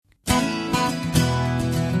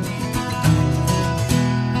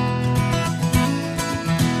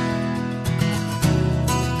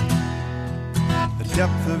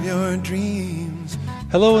your dreams.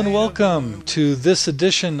 Hello and welcome to this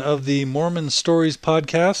edition of the Mormon Stories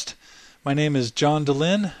podcast. My name is John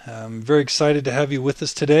DeLynn. I'm very excited to have you with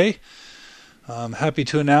us today. I'm happy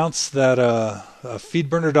to announce that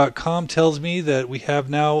feedburner.com tells me that we have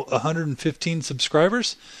now 115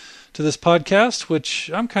 subscribers to this podcast,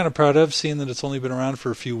 which I'm kind of proud of, seeing that it's only been around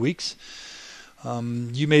for a few weeks.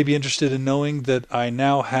 You may be interested in knowing that I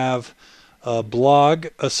now have a blog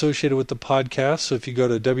associated with the podcast. So if you go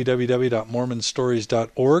to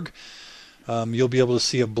www.mormonstories.org, you'll be able to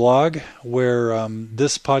see a blog where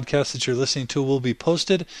this podcast that you're listening to will be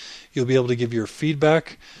posted. You'll be able to give your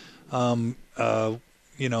feedback, what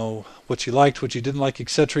you liked, what you didn't like,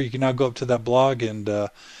 etc. You can now go up to that blog and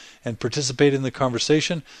participate in the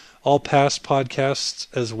conversation. All past podcasts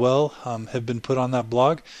as well have been put on that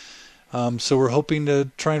blog. So we're hoping to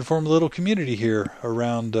try and form a little community here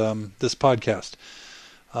around this podcast.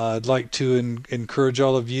 I'd like to encourage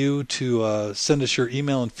all of you to send us your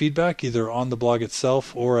email and feedback either on the blog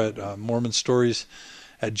itself or at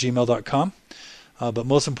mormonstories@gmail.com. But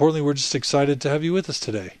most importantly, we're just excited to have you with us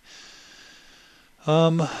today.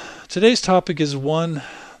 Today's topic is one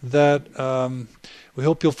that we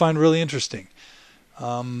hope you'll find really interesting.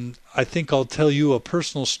 I think I'll tell you a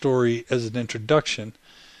personal story as an introduction.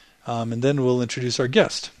 And then we'll introduce our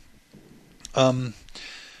guest. When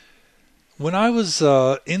I was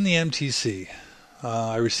in the MTC,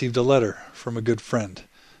 I received a letter from a good friend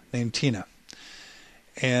named Tina.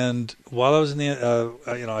 And while I was in the,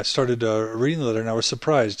 I started reading the letter, and I was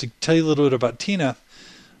surprised. To tell you a little bit about Tina,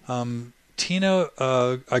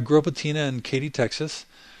 I grew up with Tina in Katy, Texas.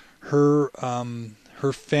 Her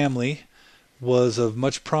family was of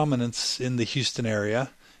much prominence in the Houston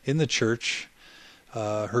area, in the church.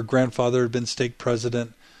 Her grandfather had been stake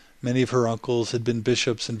president. Many of her uncles had been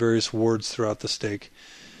bishops in various wards throughout the stake.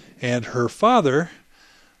 And her father,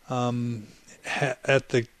 at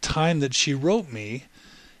the time that she wrote me,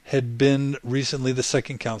 had been recently the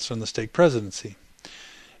second counselor in the stake presidency.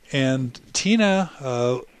 And Tina,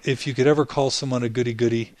 if you could ever call someone a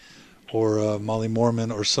goody-goody or a Molly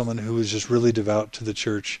Mormon or someone who was just really devout to the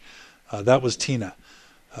church, that was Tina.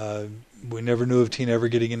 We never knew of Tina ever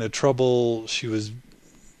getting into trouble. She was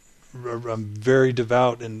very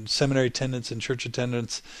devout in seminary attendance and church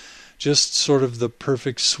attendance, just sort of the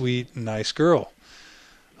perfect, sweet, nice girl,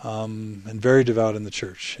 and very devout in the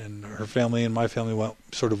church. And her family and my family went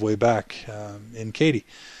sort of way back in Katy.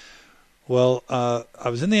 Well, I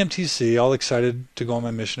was in the MTC, all excited to go on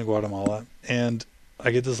my mission to Guatemala, and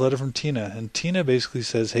I get this letter from Tina, and Tina basically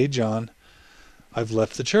says, "Hey, John, I've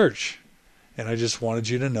left the church. And I just wanted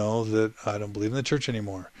you to know that I don't believe in the church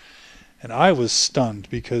anymore." And I was stunned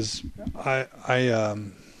because I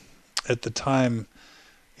at the time,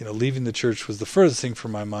 leaving the church was the furthest thing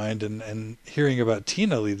from my mind, and hearing about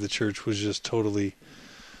Tina leave the church was just totally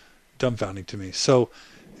dumbfounding to me. So,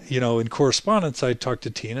 in correspondence, I talked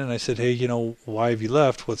to Tina and I said, "Hey, why have you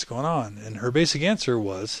left? What's going on?" And her basic answer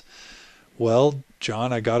was, "Well,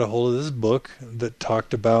 John, I got a hold of this book that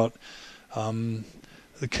talked about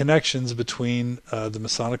the connections between the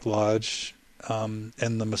Masonic Lodge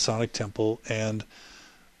and the Masonic Temple and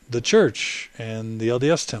the church and the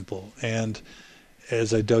LDS Temple." And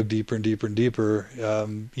as I dug deeper and deeper and deeper,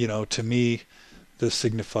 to me, this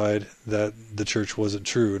signified that the church wasn't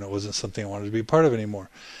true and it wasn't something I wanted to be part of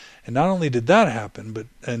anymore. And not only did that happen, but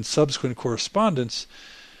in subsequent correspondence,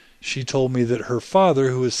 she told me that her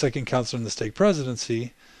father, who was second counselor in the stake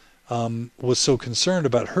presidency, was so concerned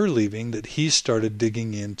about her leaving that he started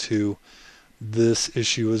digging into this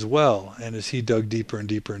issue as well. And as he dug deeper and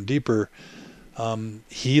deeper and deeper,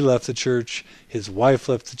 he left the church, his wife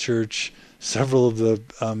left the church, several of the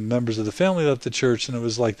members of the family left the church, and it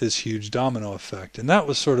was like this huge domino effect. And that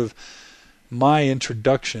was sort of my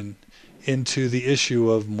introduction into the issue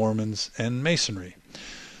of Mormons and Masonry.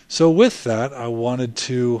 So with that, I wanted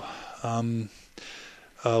to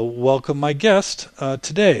welcome my guest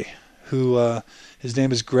today, who his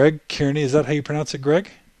name is Greg Kearney. Is that how you pronounce it,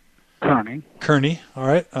 Greg? Kearney. Kearney, all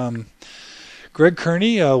right. Greg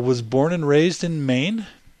Kearney was born and raised in Maine.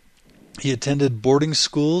 He attended boarding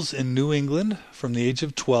schools in New England from the age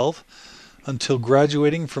of 12 until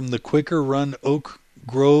graduating from the Quaker-run Oak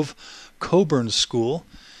Grove Coburn School.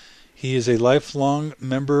 He is a lifelong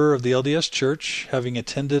member of the LDS Church, having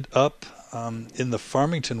attended up in the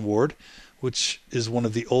Farmington Ward, which is one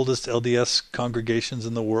of the oldest LDS congregations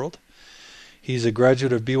in the world. He's a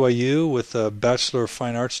graduate of BYU with a Bachelor of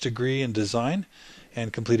Fine Arts degree in design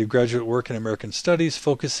and completed graduate work in American Studies,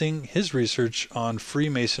 focusing his research on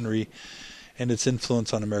Freemasonry and its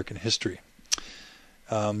influence on American history.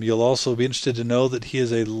 You'll also be interested to know that he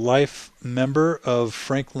is a life member of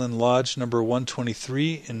Franklin Lodge number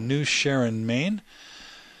 123 in New Sharon, Maine,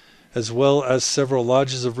 as well as several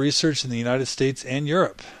lodges of research in the United States and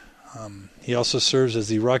Europe. He also serves as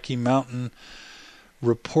the Rocky Mountain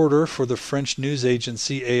reporter for the French news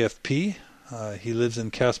agency AFP. He lives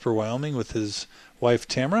in Casper, Wyoming with his wife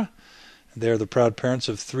Tamara. They are the proud parents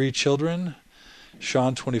of 3 children,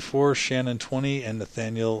 Sean 24, Shannon 20, and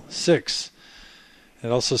Nathaniel 6. It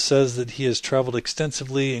also says that he has traveled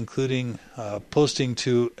extensively, including posting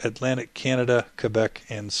to Atlantic Canada, Quebec,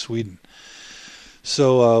 and Sweden.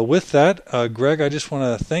 So with that, Greg, I just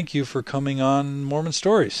want to thank you for coming on Mormon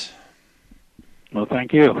Stories. Well,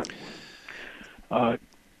 thank you.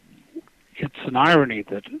 It's an irony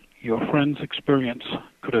that your friend's experience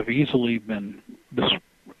could have easily been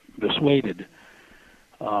dissuaded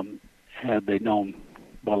had they known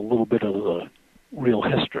about a little bit of the real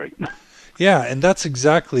history. Yeah, and that's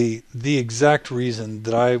exactly the exact reason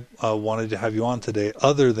that I wanted to have you on today,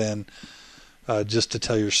 other than just to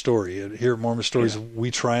tell your story. Here at Mormon Stories,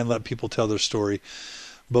 we try and let people tell their story,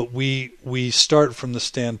 but we start from the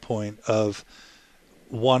standpoint of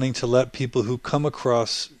wanting to let people who come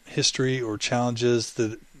across history or challenges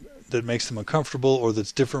that makes them uncomfortable or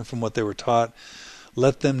that's different from what they were taught,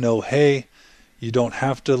 let them know, hey, you don't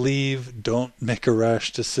have to leave. Don't make a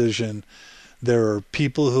rash decision. There are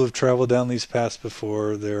people who have traveled down these paths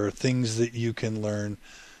before. There are things that you can learn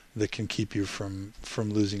that can keep you from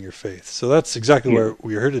losing your faith. So that's exactly why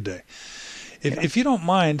we're here today. If you don't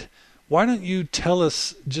mind, why don't you tell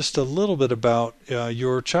us just a little bit about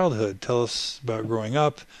your childhood? Tell us about growing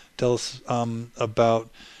up. Tell us about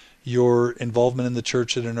your involvement in the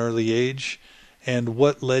church at an early age, and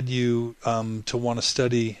what led you to want to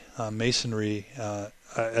study Masonry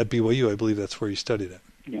at BYU. I believe that's where you studied it.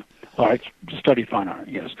 Yeah, I studied fine art.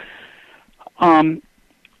 Yes, I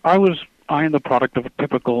am the product of a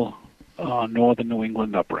typical northern New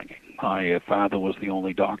England upbringing. My father was the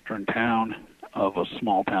only doctor in town, of a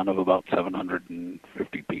small town of about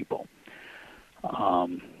 750 people.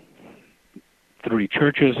 3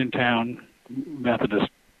 churches in town: Methodist,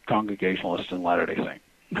 Congregationalist, and Latter-day Saint.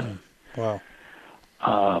 Wow.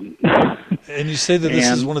 And you say that this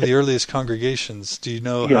is one of the earliest congregations. Do you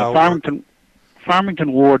know how?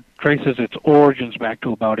 Farmington Ward traces its origins back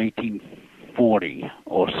to about 1840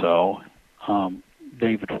 or so.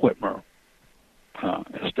 David Whitmer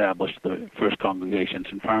established the first congregations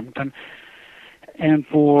in Farmington. And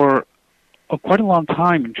for quite a long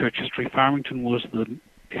time in church history, Farmington was the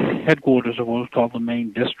headquarters of what was called the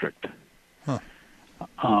Main District. Huh.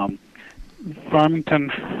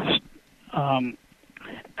 Farmington,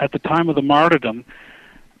 at the time of the martyrdom,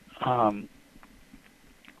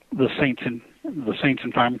 the saints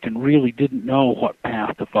in Farmington really didn't know what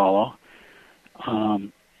path to follow,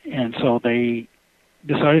 and so they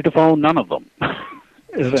decided to follow none of them.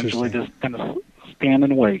 Essentially, just kind of stand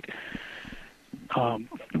and wait.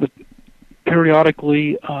 But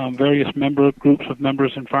periodically, various groups of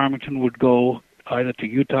members in Farmington would go either to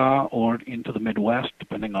Utah or into the Midwest,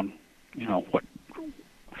 depending on what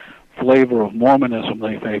flavor of Mormonism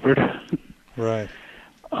they favored. Right.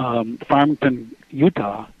 Farmington,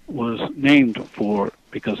 Utah, was named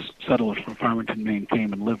because settlers from Farmington, Maine,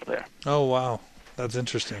 came and lived there. Oh wow, that's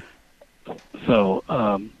interesting. So,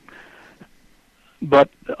 but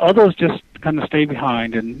others just kind of stay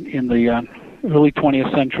behind. And in the early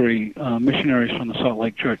 20th century, missionaries from the Salt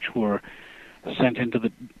Lake Church were sent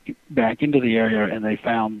back into the area, and they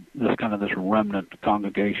found this remnant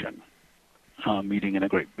congregation meeting in a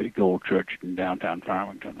great big old church in downtown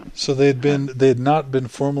Farmington. So they had not been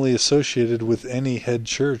formally associated with any head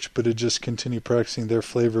church, but had just continued practicing their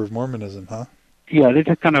flavor of Mormonism, huh? Yeah, they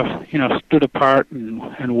just kind of stood apart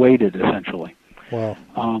and waited, essentially. Wow.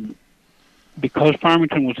 Because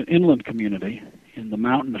Farmington was an inland community in the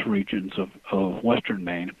mountainous regions of western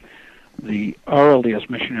Maine, the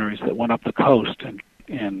earliest missionaries that went up the coast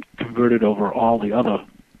and converted over all the other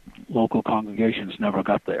local congregations never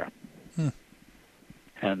got there.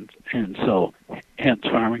 And so, hence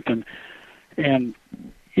Farmington. And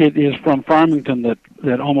it is from Farmington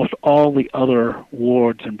that almost all the other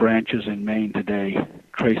wards and branches in Maine today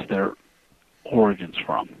trace their origins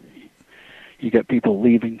from. You get people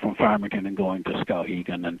leaving from Farmington and going to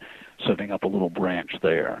Skowhegan and setting up a little branch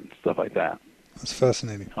there and stuff like that. That's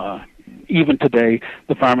fascinating. Even today,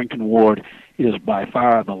 the Farmington ward is by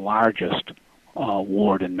far the largest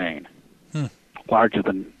ward in Maine. Larger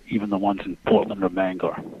than even the ones in Portland or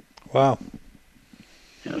Bangor. Wow.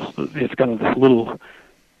 It's kind of this little,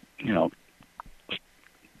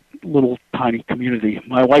 little tiny community.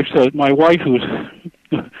 My wife, who's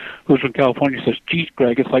who's from California says, "Geez,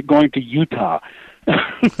 Greg, it's like going to Utah."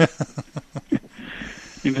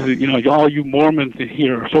 You know, all you Mormons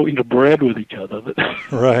here are so interbred with each other that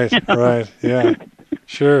Right, right, yeah,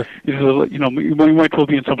 sure. You know, you might as well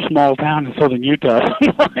be in some small town in southern Utah.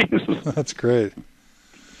 That's great.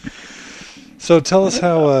 So tell us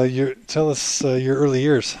your early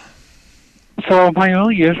years. So my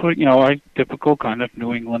early years were, you know, a typical kind of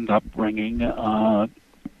New England upbringing.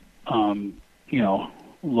 You know,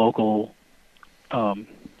 local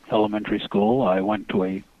elementary school. I went to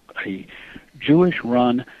a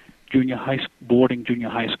Jewish-run boarding junior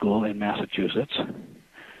high school in Massachusetts,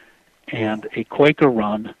 and a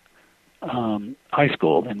Quaker-run high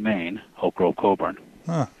school in Maine, Oak Grove Coburn,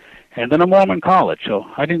 and then a Mormon college. So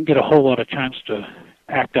I didn't get a whole lot of chance to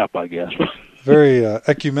act up, I guess. Very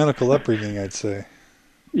ecumenical upbringing, I'd say.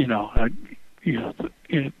 You know,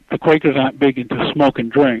 the Quakers aren't big into smoke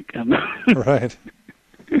and drink, and right.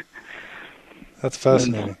 That's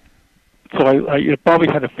fascinating. So I probably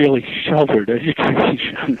had a fairly sheltered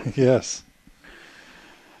education. Yes.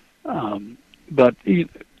 But you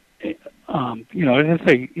know, as I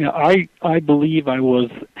say, you know, I believe I was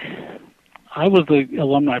the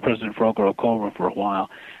alumni president for Oak Grove Coburn for a while,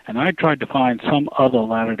 and I tried to find some other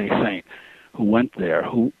Latter-day Saint who went there,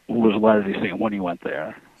 who was a Latter-day Saint when he went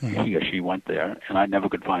there, he or she went there, and I never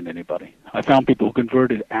could find anybody. I found people who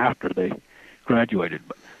converted after they graduated.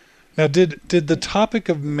 But now, did the topic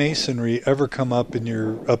of Masonry ever come up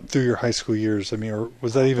up through your high school years? I mean, or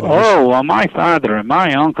was that even? Well, my father and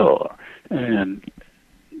my uncle and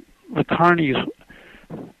the Carneys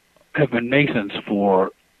have been Masons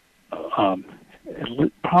for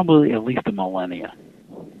probably at least a millennia.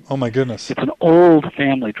 Oh my goodness! It's an old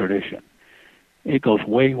family tradition. It goes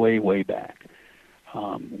way, way, way back.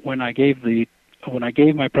 When I gave my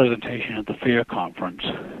presentation at the Fair Conference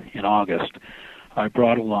in August, I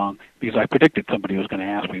brought along, because I predicted somebody was going to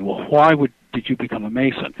ask me, well, why did you become a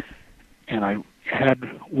Mason? And I had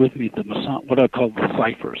with me what I call the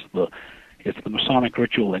ciphers. It's the Masonic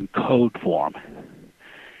ritual in code form.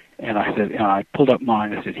 And I pulled up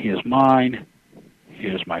mine. I said, here's mine,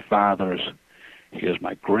 here's my father's, here's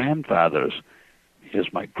my grandfather's,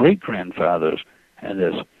 here's my great-grandfather's, and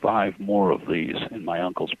there's 5 more of these in my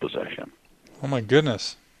uncle's possession. Oh my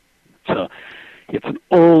goodness! So it's an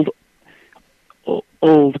old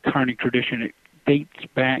Carney tradition. It dates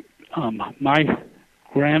back. My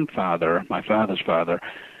grandfather, my father's father,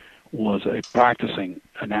 was he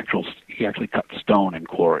actually cut stone in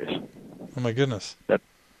quarries. Oh my goodness!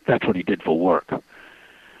 That's what he did for work.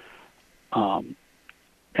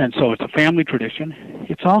 And so it's a family tradition.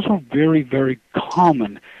 It's also very, very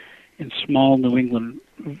common in small New England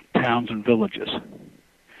towns and villages.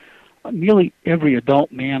 Nearly every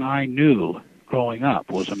adult man I knew growing up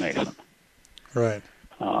was a Mason. Right.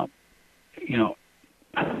 You know,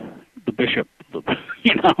 the bishop,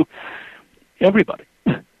 you know, everybody.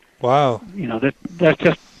 Wow. You know, that's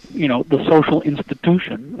just, you know, the social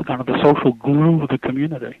institution, kind of the social glue of the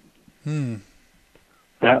community.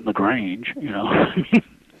 That and the Grange, you know.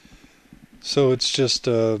 So it's just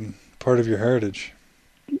part of your heritage.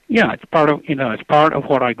 Yeah, it's part of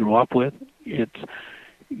what I grew up with. It's,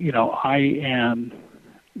 you know, I am,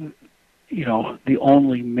 you know, the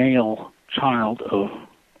only male child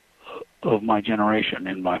of my generation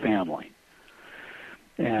in my family,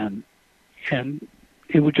 and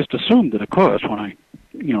it was just assumed that, of course, when I,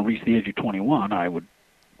 you know, reached the age of 21, I would,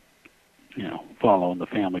 you know, follow in the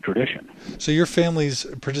family tradition. So your family's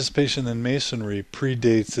participation in Masonry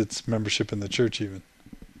predates its membership in the church, even.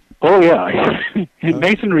 Oh yeah,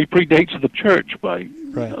 Masonry predates the church by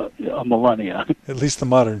a millennia. At least the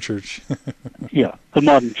modern church. Yeah, the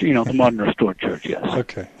modern restored church. Yes.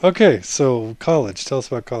 Okay. So college. Tell us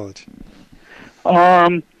about college.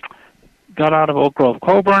 Got out of Oak Grove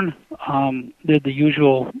Coburn. Did the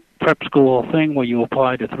usual prep school thing where you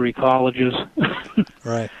apply to 3 colleges.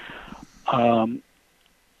 Right.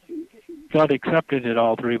 Got accepted at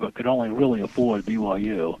all 3, but could only really afford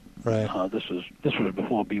BYU. Right. This was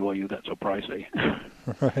before BYU got so pricey.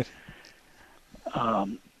 Right.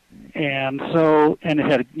 And it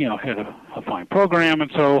had a fine program,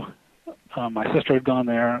 and so my sister had gone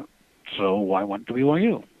there, so I went to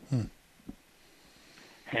BYU.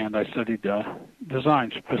 And I studied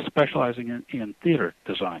design, specializing in theater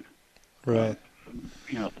design. Right.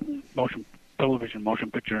 You know, television,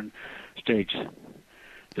 motion picture, and stage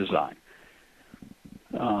design.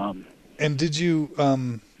 And did you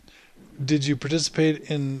participate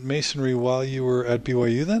in Masonry while you were at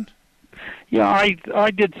BYU then? Yeah,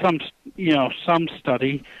 I did some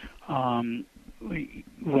study. When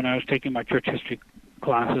I was taking my church history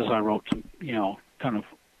classes, I wrote some, kind of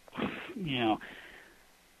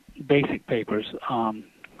basic papers.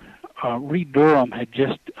 Reed Durham had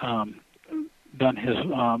just done his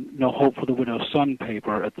No Hope for the Widow's Son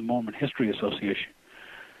paper at the Mormon History Association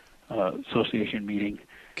meeting.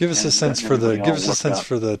 Give us a sense for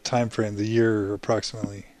the time frame, the year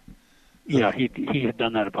approximately. Yeah, he had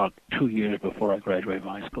done that about 2 years before I graduated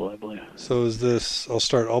from high school, I believe. So is this? I'll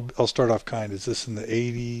start off kind. Is this in the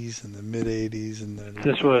 80s, in the mid 80s, and then?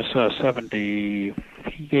 This was 70.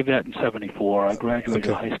 He gave that in 74. I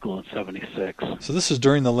graduated high school in 76. So this is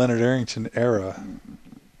during the Leonard Arrington era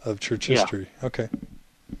of church history. Okay.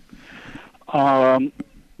 And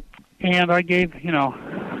I gave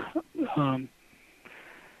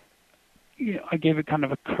I gave it kind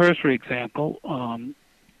of a cursory example.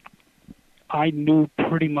 I knew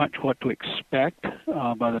pretty much what to expect.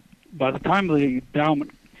 By the time of the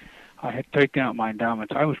endowment, I had taken out my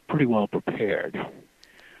endowments. I was pretty well prepared.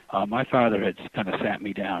 My father had kind of sat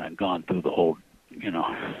me down and gone through the whole,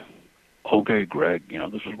 okay, Greg,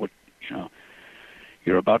 this is what,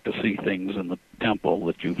 you're about to see things in the temple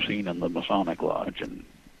that you've seen in the Masonic Lodge, and,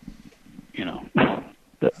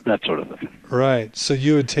 that sort of thing. Right. So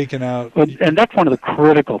you had taken out... And that's one of the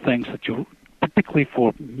critical things that you... particularly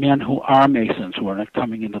for men who are Masons who are not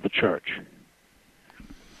coming into the church.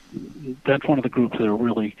 That's one of the groups that are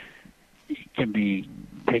really can be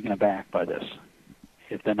taken aback by this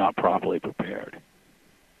if they're not properly prepared.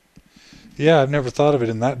 Yeah, I've never thought of it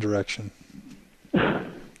in that direction.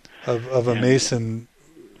 Of a Mason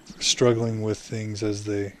struggling with things as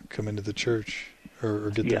they come into the church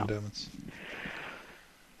or get their endowments.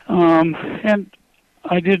 And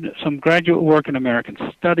I did some graduate work in American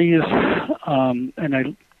Studies, and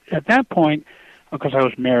at that point, because I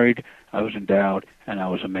was married, I was endowed, and I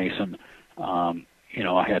was a Mason, I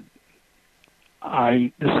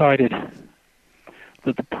decided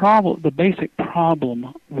that the basic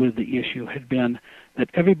problem with the issue had been that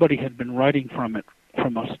everybody had been writing from it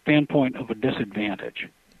from a standpoint of a disadvantage.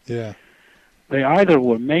 Yeah. They either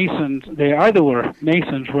were Masons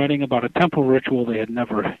writing about a temple ritual they had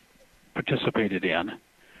never participated in,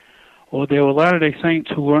 or they were Latter-day Saints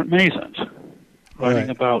who weren't Masons, writing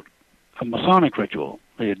about a Masonic ritual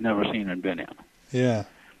they had never seen and been in. Yeah.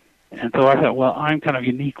 And so I thought, well, I'm kind of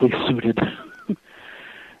uniquely suited,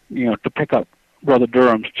 to pick up Brother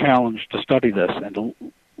Durham's challenge to study this and to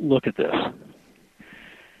look at this.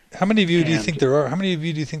 How many of you do you think there are? How many of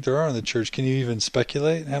you do you think there are in the church? Can you even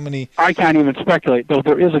speculate? How many? I can't even speculate, though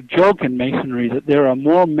there is a joke in Masonry that there are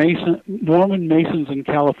more Mormon Masons in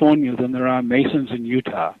California than there are Masons in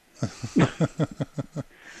Utah.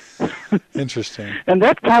 Interesting. And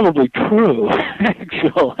that's probably true,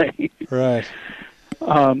 actually. Right.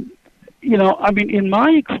 In my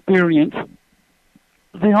experience,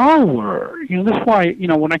 they all were. That's why,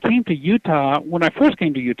 when I came to Utah, when I first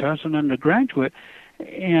came to Utah as an undergraduate,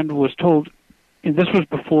 and was told, and this was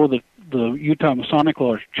before the Utah Masonic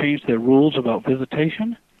Lodge changed their rules about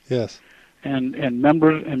visitation. Yes. And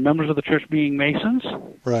members of the church being Masons.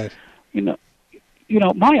 Right.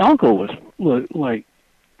 My uncle was like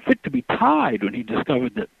fit to be tied when he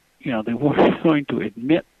discovered that they weren't going to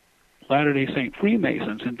admit Latter-day Saint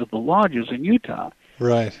Freemasons into the lodges in Utah.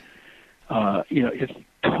 Right. It's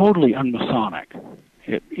totally un-Masonic.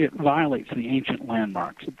 It violates the ancient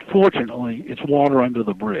landmarks. Fortunately, it's water under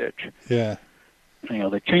the bridge. Yeah.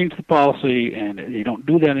 They changed the policy, and they don't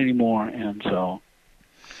do that anymore, and so,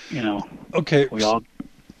 okay, we all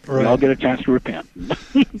get a chance to repent.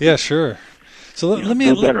 Yeah, sure. So let me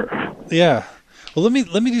do better. Yeah. Well,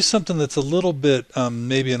 let me do something that's a little bit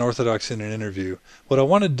maybe unorthodox in an interview. What I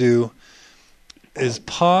want to do is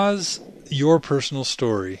pause your personal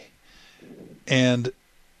story and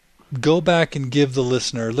go back and give the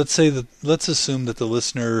listener, let's assume that the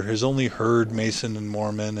listener has only heard Mason and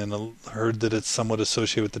Mormon and heard that it's somewhat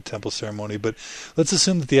associated with the temple ceremony, but let's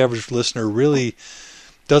assume that the average listener really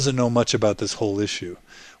doesn't know much about this whole issue.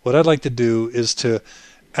 What I'd like to do is to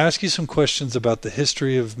ask you some questions about the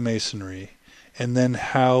history of Masonry and then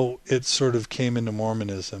how it sort of came into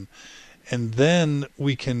Mormonism. And then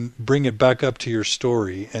we can bring it back up to your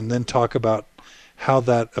story and then talk about how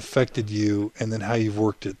that affected you and then how you've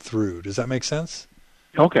worked it through. Does that make sense?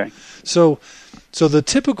 Okay. So the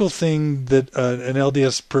typical thing that an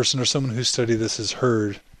LDS person or someone who studied this has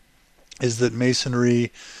heard is that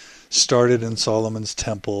Masonry started in Solomon's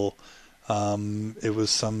Temple. It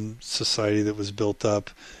was some society that was built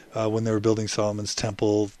up when they were building Solomon's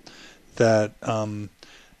Temple that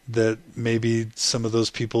maybe some of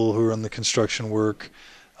those people who were on the construction work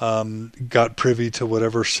got privy to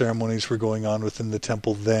whatever ceremonies were going on within the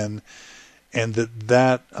temple then, and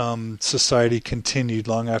that society continued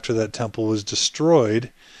long after that temple was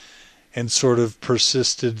destroyed, and sort of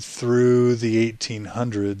persisted through the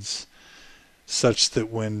 1800s, such that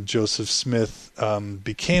when Joseph Smith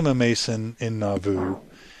became a Mason in Nauvoo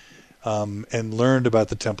and learned about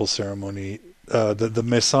the temple ceremony, the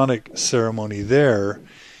Masonic ceremony there,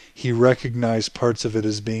 he recognized parts of it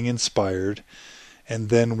as being inspired. And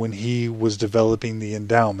then when he was developing the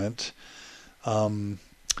endowment,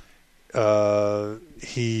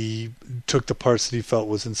 he took the parts that he felt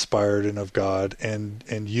was inspired and of God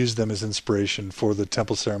and used them as inspiration for the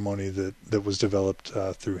temple ceremony that was developed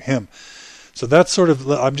through him. So that's sort of,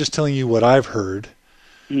 I'm just telling you what I've heard.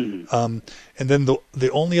 Mm. And then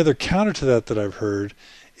the only other counter to that I've heard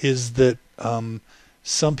is that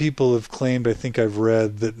some people have claimed, I think I've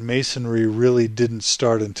read, that Masonry really didn't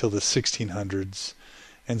start until the 1600s.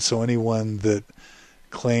 And so anyone that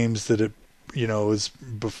claims that it,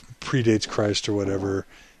 predates Christ or whatever,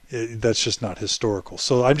 that's just not historical.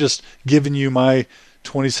 So I'm just giving you my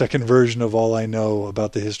 20-second version of all I know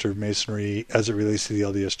about the history of Masonry as it relates to the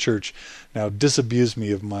LDS Church. Now, disabuse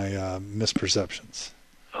me of my misperceptions.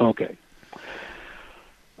 Okay.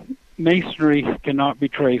 Masonry cannot be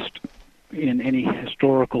traced in any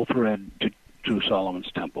historical thread to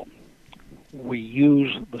Solomon's Temple. We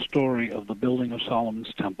use the story of the building of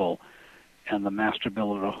Solomon's Temple and the master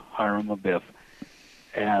builder Hiram Abiff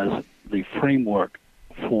as the framework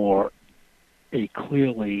for a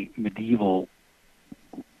clearly medieval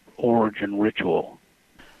origin ritual.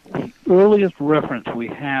 The earliest reference we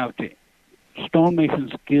have to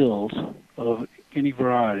stonemason skills of any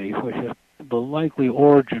variety, which is the likely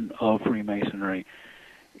origin of Freemasonry,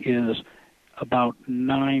 is about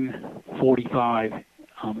 945 AD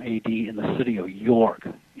in the city of York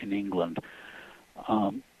in England.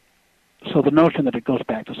 So the notion that it goes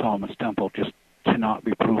back to Solomon's Temple just cannot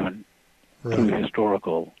be proven through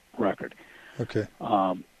historical record. Okay.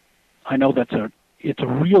 I know it's a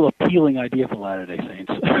real appealing idea for Latter-day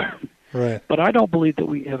Saints. Right. But I don't believe that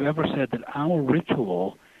we have ever said that our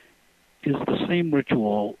ritual is the same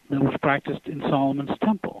ritual that was practiced in Solomon's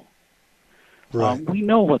Temple. Right. We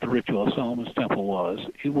know what the ritual of Solomon's Temple was.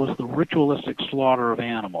 It was the ritualistic slaughter of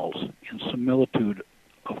animals in similitude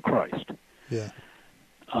of Christ. Yeah.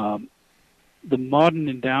 The modern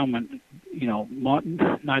endowment,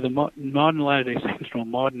 neither modern Latter-day Saints nor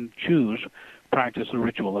modern Jews practice the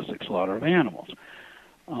ritualistic slaughter of animals.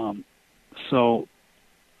 So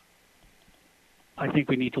I think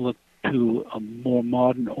we need to look to a more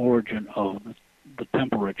modern origin of the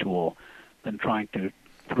temple ritual than trying to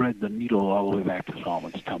thread the needle all the way back to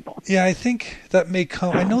Solomon's Temple. Yeah, I think that may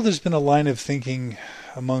come. I know there's been a line of thinking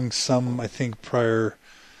among some, I think, prior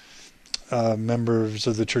members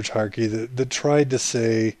of the church hierarchy that tried to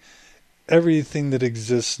say everything that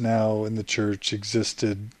exists now in the church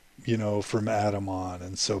existed, from Adam on,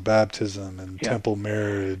 and so baptism and temple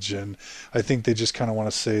marriage, and I think they just kind of want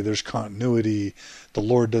to say there's continuity, the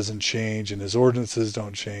Lord doesn't change, and His ordinances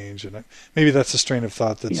don't change, and maybe that's a strain of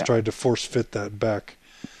thought that's tried to force fit that back.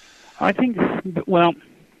 I think, well,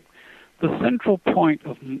 the central point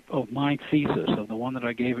of my thesis, of the one that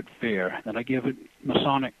I gave at FAIR, that I give at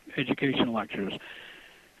Masonic education lectures,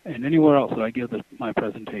 and anywhere else that I give my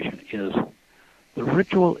presentation, is the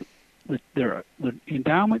ritual. The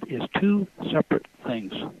endowment is two separate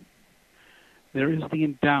things. There is the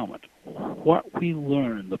endowment, what we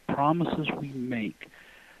learn, the promises we make.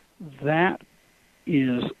 That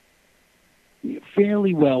is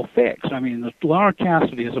fairly well fixed. I mean, the law of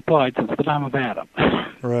chastity is applied since the time of Adam.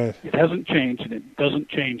 Right. It hasn't changed, and it doesn't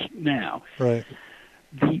change now. Right.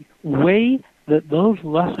 The way that those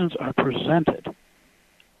lessons are presented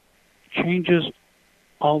changes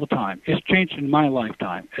all the time. It's changed in my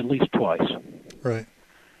lifetime at least twice. Right.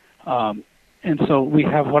 And so we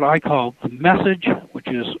have what I call the message, which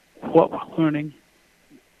is what we're learning,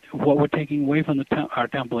 what we're taking away from our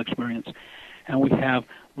temple experience, and we have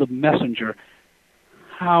the messenger,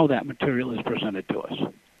 how that material is presented to us.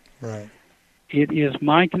 Right. It is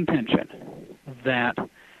my contention that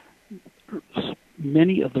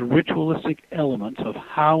many of the ritualistic elements of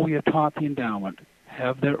how we are taught the endowment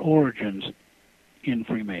have their origins in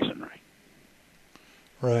Freemasonry.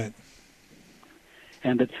 Right.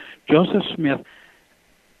 And that Joseph Smith,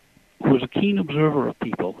 who was a keen observer of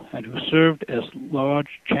people and who served as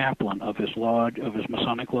lodge chaplain of his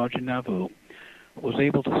Masonic lodge in Nauvoo, was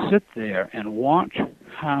able to sit there and watch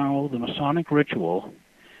how the Masonic ritual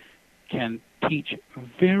can teach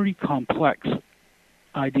very complex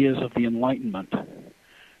ideas of the Enlightenment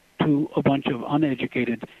to a bunch of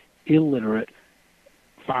uneducated, illiterate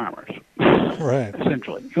farmers. Right.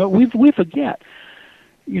 Essentially. We forget,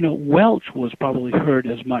 Welsh was probably heard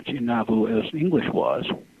as much in Nauvoo as English was.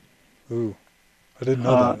 Ooh. I didn't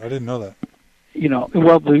know that. I didn't know that.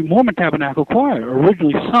 Well, the Mormon Tabernacle Choir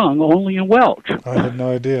originally sung only in Welsh. I had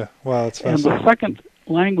no idea. Wow, that's fascinating. And the second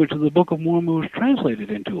language of the Book of Mormon was translated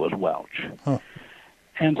into was Welsh. Huh.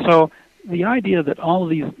 And so the idea that all of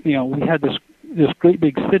these, we had this great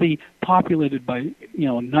big city populated by,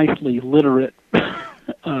 nicely literate,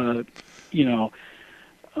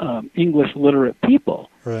 English literate people,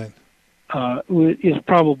 right, is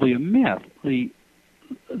probably a myth. The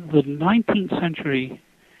 19th century.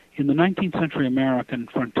 In the 19th century American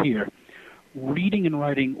frontier, reading and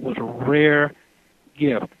writing was a rare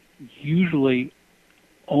gift, usually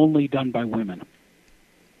only done by women,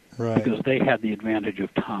 right? Because they had the advantage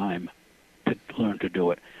of time to learn to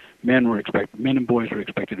do it. Men and boys were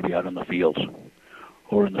expected to be out in the fields,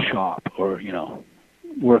 or in the shop, or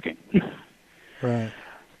working. Right.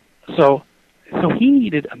 So he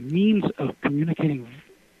needed a means of communicating.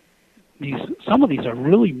 Some of these are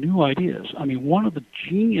really new ideas. I mean, one of the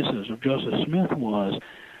geniuses of Joseph Smith was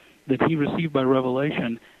that he received by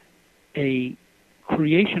revelation a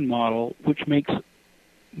creation model which makes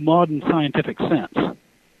modern scientific sense,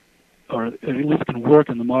 or at least can work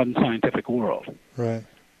in the modern scientific world. Right.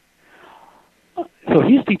 So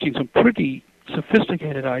he's teaching some pretty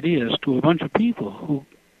sophisticated ideas to a bunch of people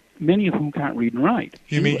many of whom can't read and write.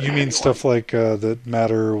 You mean stuff like that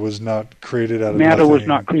matter was not created out of matter nothing. Was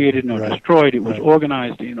not created nor destroyed. It was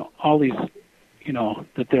organized. All these.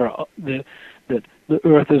 That that the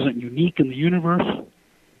Earth isn't unique in the universe.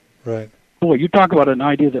 Right. Boy, you talk about an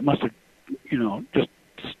idea that must have, just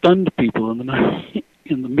stunned people in the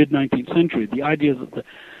in the mid 19th century. The idea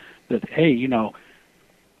that hey,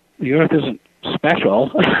 the Earth isn't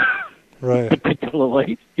special, right?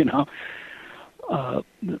 Particularly,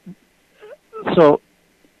 So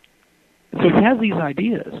he has these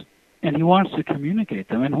ideas, and he wants to communicate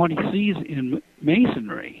them. And what he sees in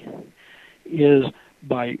Masonry is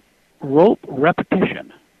by rote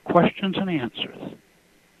repetition, questions and answers,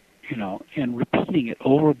 and repeating it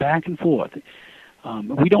over, back and forth.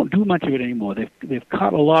 We don't do much of it anymore. They've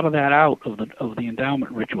cut a lot of that out of the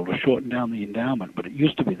endowment ritual to shorten down the endowment. But it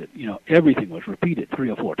used to be that everything was repeated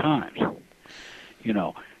 3 or 4 times.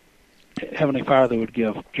 Heavenly Father would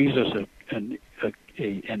give Jesus an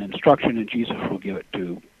instruction, and Jesus would give it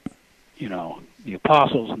to, the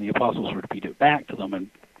apostles, and the apostles would repeat it back to them, and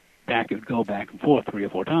it would go back and forth 3 or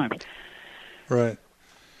 4 times. Right.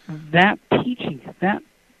 That teaching, that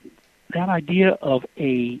idea of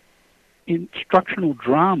a instructional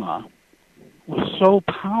drama was so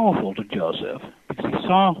powerful to Joseph because he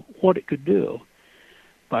saw what it could do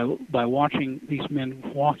by watching these men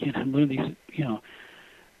walk in and learn these,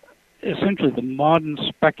 essentially, the modern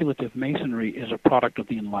speculative Masonry is a product of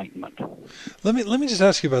the Enlightenment. Let me just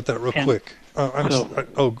ask you about that real quick.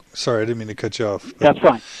 Sorry, I didn't mean to cut you off. That's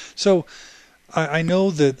fine. So, I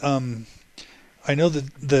know that I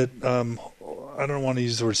don't want to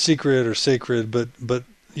use the word secret or sacred, but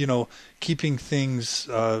keeping things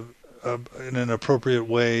in an appropriate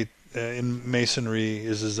way in Masonry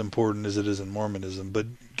is as important as it is in Mormonism. But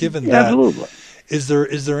given that, absolutely.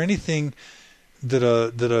 is there anything that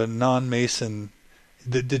a non-Mason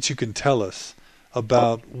that you can tell us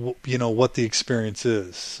about what the experience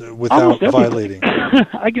is without violating?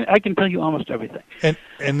 I can tell you almost everything.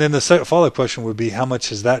 And then the follow-up question would be, how much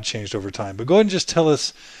has that changed over time? But go ahead and just tell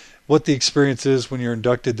us what the experience is when you're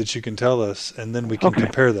inducted that you can tell us, and then we can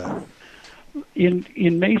compare that.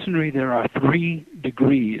 In Masonry, there are 3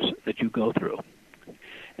 degrees that you go through,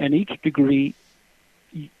 and each degree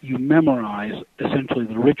you memorize essentially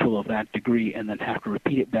the ritual of that degree and then have to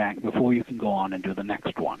repeat it back before you can go on and do the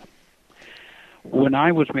next one. When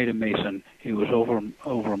I was made a Mason, it was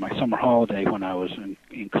over my summer holiday when I was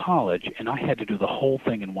in college, and I had to do the whole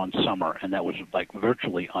thing in one summer, and that was like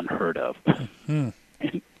virtually unheard of. Mm-hmm.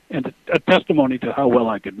 and a testimony to how well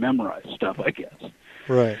I could memorize stuff, I guess.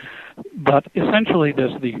 Right. But essentially,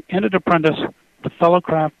 there's the entered apprentice,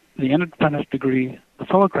 the entered apprentice degree, the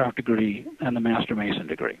fellowcraft degree, and the Master Mason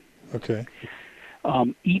degree. Okay.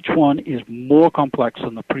 Each one is more complex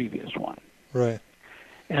than the previous one. Right.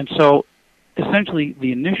 And so, essentially,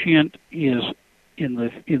 the initiate is in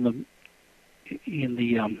the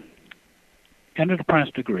entered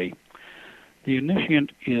apprentice degree. The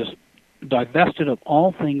initiate is divested of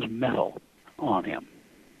all things metal on him.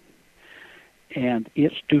 And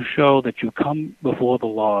it's to show that you come before the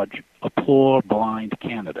lodge a poor, blind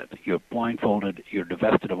candidate. You're blindfolded, you're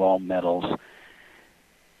divested of all metals,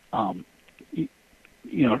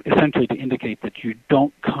 essentially to indicate that you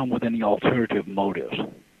don't come with any alternative motives,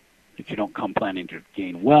 that you don't come planning to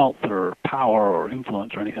gain wealth or power or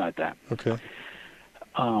influence or anything like that. Okay.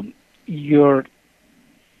 You're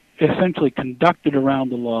essentially conducted around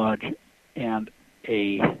the lodge, and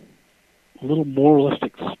a little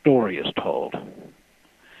moralistic story is told.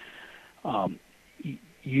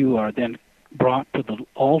 You are then brought to the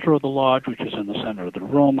altar of the lodge, which is in the center of the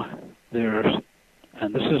room.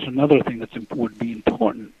 And this is another thing that would be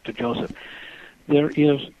important to Joseph. There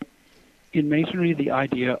is, in Masonry, the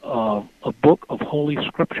idea of a book of Holy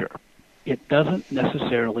Scripture. It doesn't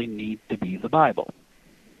necessarily need to be the Bible.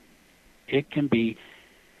 It can be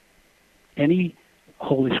any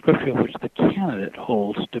Holy Scripture which the candidate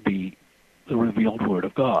holds to be the revealed Word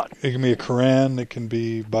of God. It can be a Quran. It can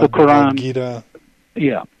be the Quran, Gita.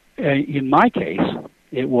 Yeah. In my case,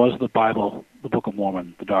 it was the Bible, the Book of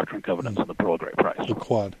Mormon, the Doctrine and Covenants, and the Pearl of Great Price. The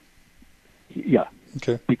Quad. Yeah.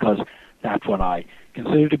 Okay. Because that's what I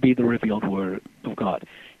consider to be the revealed Word of God.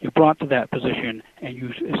 You're brought to that position, and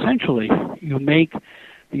you make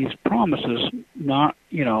these promises, not,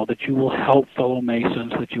 that you will help fellow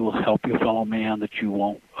Masons, that you will help your fellow man, that you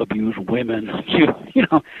won't abuse women,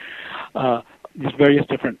 these various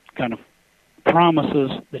different kind of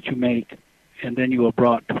promises that you make, and then you are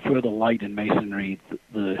brought to further light in Masonry.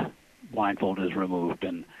 The blindfold is removed,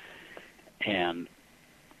 and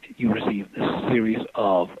you receive this series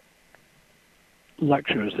of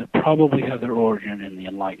lectures that probably have their origin in the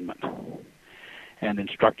Enlightenment, and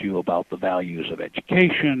instruct you about the values of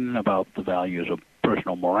education, about the values of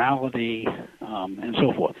personal morality, and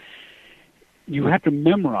so forth. You have to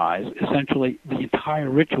memorize, essentially, the entire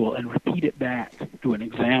ritual and repeat it back to an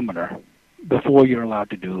examiner before you're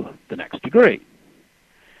allowed to do the next degree.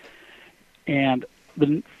 And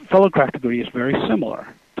the fellow craft degree is very similar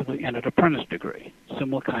to the entered apprentice degree.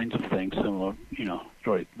 Similar kinds of things, similar,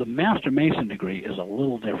 story. The Master Mason degree is a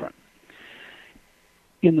little different.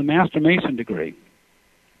 In the Master Mason degree,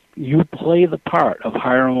 you play the part of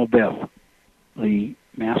Hiram Abiff, the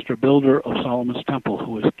master builder of Solomon's Temple,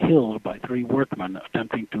 who was killed by 3 workmen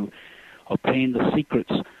attempting to obtain the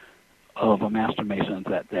secrets of a Master Mason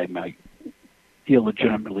that they might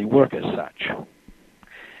illegitimately work as such.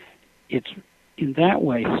 It's in that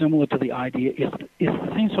way similar to the idea, it's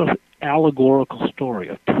the same sort of allegorical story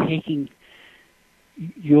of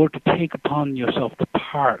you're to take upon yourself the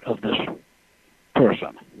part of this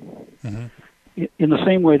person. Mm-hmm. In the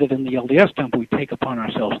same way that in the LDS Temple we take upon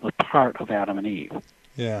ourselves the part of Adam and Eve.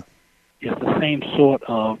 Yeah. It's the same sort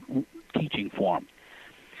of teaching form.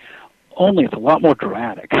 Only it's a lot more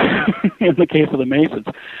dramatic in the case of the Masons,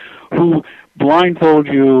 who blindfold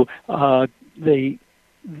you. They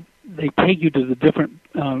take you to the different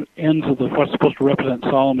ends of what's supposed to represent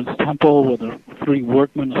Solomon's Temple, where the 3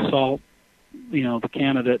 workmen assault, the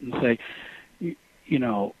candidate and say,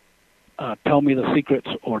 tell me the secrets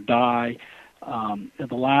or die.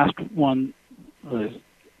 The last one, the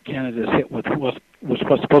candidate is hit with was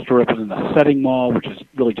supposed to represent a setting maul, which is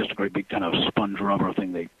really just a great big kind of sponge rubber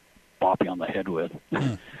thing they bop you on the head with.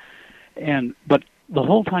 But the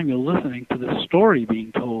whole time you're listening to this story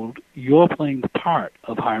being told, you're playing the part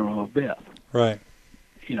of Hiram Abiff. Right.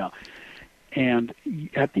 And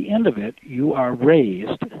at the end of it, you are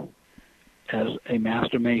raised as a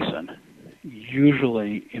Master Mason,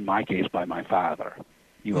 usually, in my case, by my father.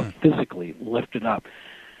 You are physically lifted up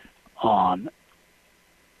on,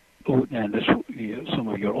 and some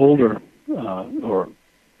of your older, or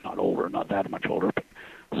not older, not that much older, but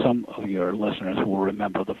some of your listeners will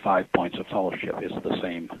remember the 5 points of fellowship is the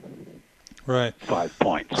same. Right. 5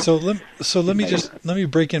 points. So let me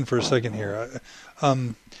break in for a second here.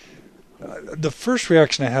 The first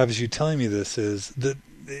reaction I have as you telling me this is that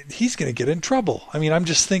he's going to get in trouble. I mean, I'm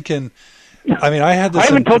just thinking. I mean, I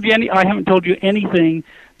haven't told you anything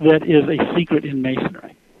that is a secret in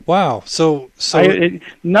Masonry. Wow. So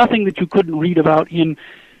nothing that you couldn't read about in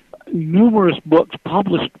numerous books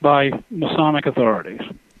published by Masonic authorities.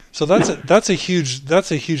 So that's a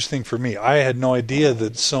huge thing for me. I had no idea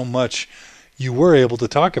that so much you were able to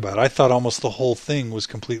talk about. I thought almost the whole thing was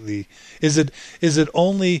completely. Is it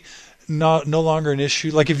only no longer an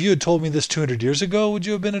issue? Like, if you had told me this 200 years ago, would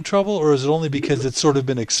you have been in trouble, or is it only because it's sort of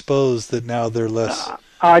been exposed that now they're less?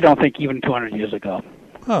 I don't think even 200 years ago.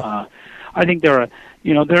 Huh. I think there is,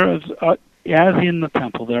 as in the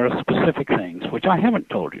temple, there are specific things which I haven't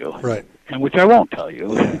told you, right, and which I won't tell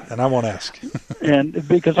you, and I won't ask, and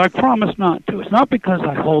because I promise not to. It's not because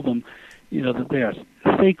I hold them, that they are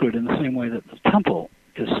sacred in the same way that the temple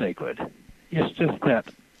is sacred. It's just that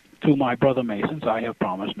to my brother Masons, I have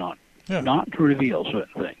promised not to reveal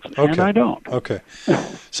certain things, and I don't. Okay.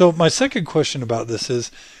 So my second question about this is,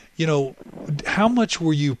 how much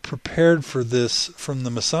were you prepared for this from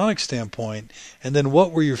the Masonic standpoint, and then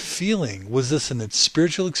what were you feeling? Was this a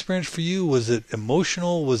spiritual experience for you? Was it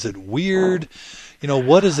emotional? Was it weird?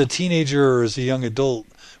 what as a teenager or as a young adult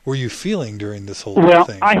were you feeling during this whole Well,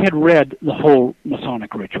 thing? I had read the whole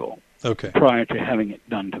Masonic ritual Okay. prior to having it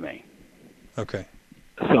done to me. Okay.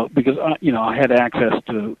 So, because I had access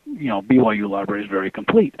to, BYU library is very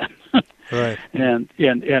complete, Right. and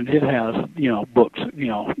it has books,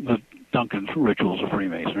 the Duncan's Rituals of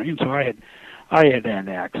Freemasonry, and so I had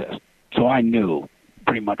access, so I knew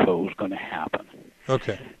pretty much what was going to happen.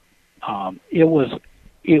 Okay. It was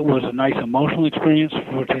a nice emotional experience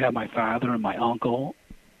to have my father and my uncle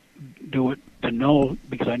do it, to know,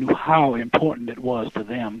 because I knew how important it was to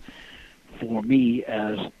them for me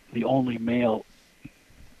as the only male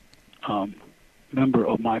member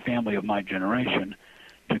of my family, of my generation,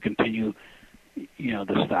 to continue, this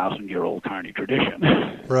 1,000-year-old Kearney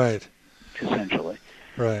tradition. Right. Essentially.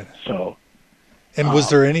 Right. So. And was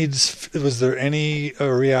there any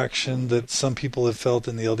reaction that some people have felt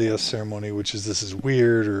in the LDS ceremony, which is this is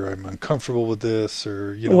weird, or I'm uncomfortable with this,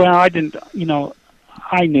 or Well, I didn't.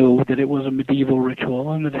 I knew that it was a medieval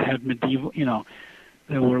ritual and that it had medieval.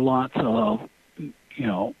 There were lots of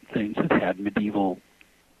things that had medieval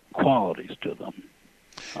qualities to them.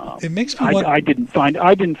 It makes me wonder. I didn't find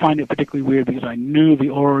it particularly weird because I knew the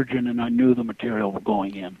origin and I knew the material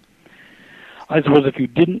going in. I suppose if you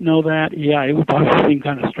didn't know that, it would probably seem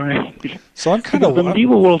kind of strange. So I'm kind of the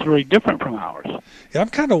medieval world's very different from ours. Yeah, I'm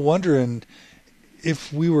kind of wondering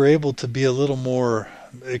if we were able to be a little more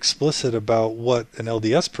explicit about what an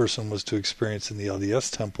LDS person was to experience in the LDS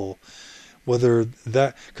temple, whether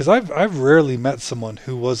that, because I've rarely met someone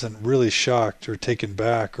who wasn't really shocked or taken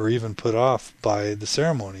back or even put off by the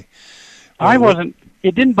ceremony. I wasn't.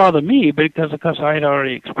 It didn't bother me because I had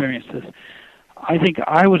already experienced this. I think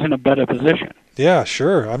I was in a better position. Yeah,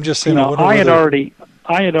 sure. I'm just saying. I had already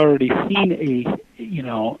seen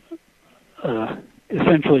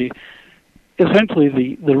essentially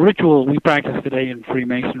the ritual we practice today in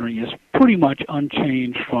Freemasonry is pretty much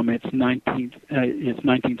unchanged from its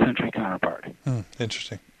 19th century counterpart.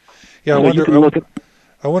 Interesting. Yeah, So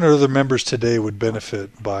I wonder other members today would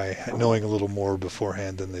benefit by knowing a little more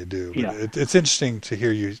beforehand than they do. But Yeah. it's interesting to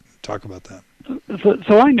hear you talk about that.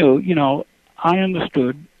 So I knew, I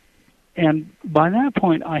understood, and by that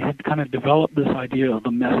point I had kind of developed this idea of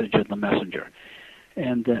the message of the messenger,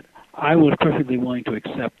 and that I was perfectly willing to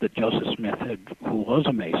accept that Joseph Smith, who was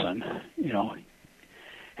a Mason,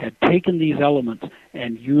 had taken these elements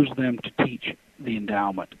and used them to teach the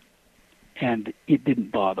endowment, and it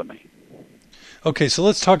didn't bother me. Okay, so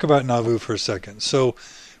let's talk about Nauvoo for a second. So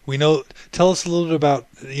we know, tell us a little bit about,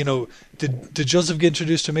 did Joseph get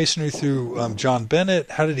introduced to Masonry through John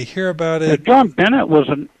Bennett? How did he hear about it? John Bennett was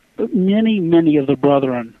many of the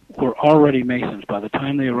brethren were already Masons by the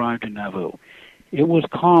time they arrived in Nauvoo. It was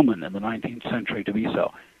common in the 19th century to be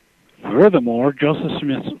so. Furthermore, Joseph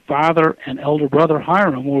Smith's father and elder brother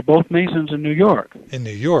Hiram were both Masons in New York. In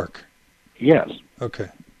New York? Yes. Okay.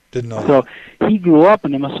 Didn't know So that. he grew up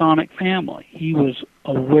in a Masonic family. He was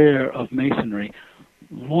aware of Masonry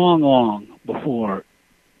long before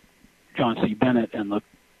John C. Bennett and the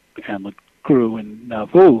crew in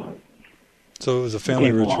Nauvoo. So it was a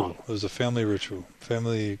family ritual. Along. It was a family ritual.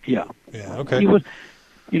 Family. Yeah. Yeah. Okay. He was,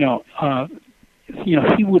 he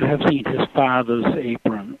would have seen his father's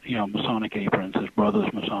apron, Masonic aprons, his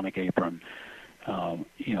brother's Masonic apron, other,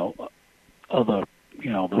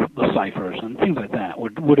 the ciphers and things like that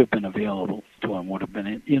would have been available to him, would have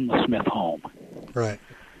been in the Smith home. Right.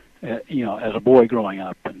 As a boy growing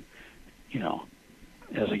up and,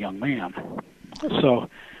 as a young man. So.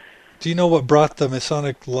 Do you know what brought the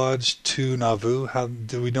Masonic Lodge to Nauvoo? How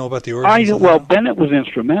do we know about the origins of that? Bennett was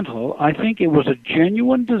instrumental. I think it was a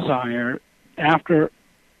genuine desire after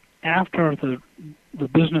the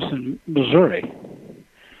business in Missouri.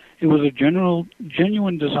 It was a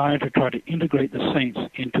genuine desire to try to integrate the Saints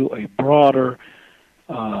into a broader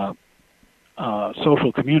social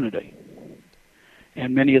community.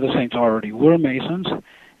 And many of the Saints already were Masons,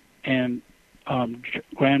 and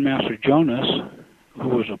Grandmaster Jonas, who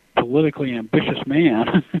was a politically ambitious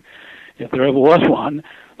man, if there ever was one,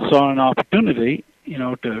 saw an opportunity,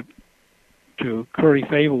 to curry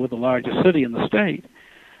favor with the largest city in the state.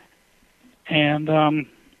 And,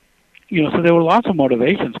 so there were lots of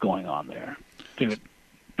motivations going on there to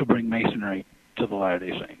bring Masonry to the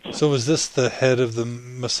Latter-day Saints. So was this the head of the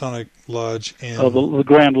Masonic Lodge in... the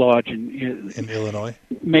Grand Lodge in Illinois?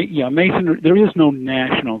 Masonry. There is no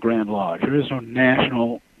national Grand Lodge. There is no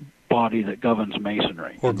national body that governs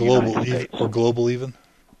Masonry. Or global even?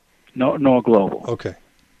 No global. Okay.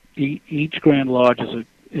 Each Grand Lodge is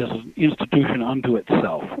an institution unto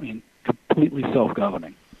itself, completely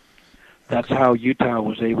self-governing. That's how Utah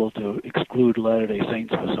was able to exclude Latter-day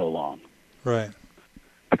Saints for so long. Right.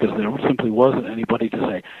 because there simply wasn't anybody to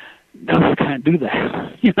say, no, you can't do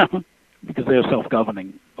that, because they're a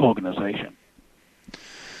self-governing organization.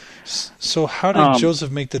 So how did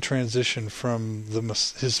Joseph make the transition from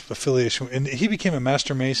his affiliation? And he became a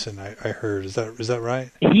Master Mason, I heard. Is that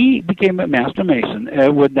right? He became a Master Mason.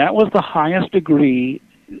 That was the highest degree.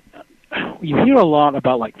 You hear a lot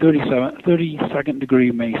about like 32nd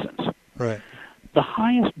degree Masons. Right. The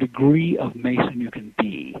highest degree of Mason you can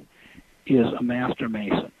be is a Master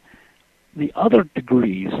Mason. The other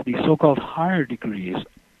degrees, the so-called higher degrees,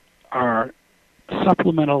 are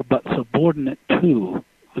supplemental but subordinate to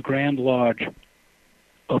the Grand Lodge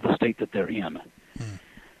of the state that they're in.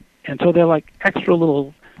 And so they're like extra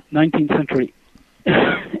little 19th century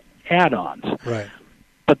add-ons. Right.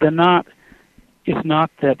 But they're not, it's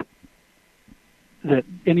not that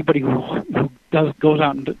anybody who goes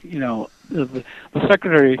out and, the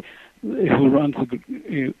secretary who runs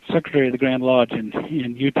the secretary of the Grand Lodge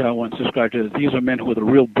in Utah once described it as, these are men with a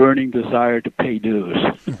real burning desire to pay dues.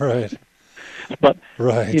 Right. But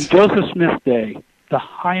right. in Joseph Smith's day, the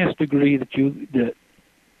highest degree the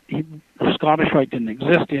Scottish Rite didn't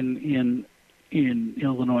exist in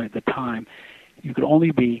Illinois at the time. You could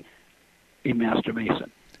only be a Master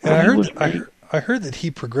Mason. And I heard that he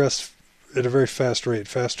progressed at a very fast rate,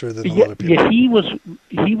 faster than a lot of people. Yeah, he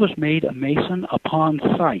was made a Mason upon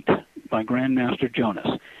sight by Grand Master Jonas.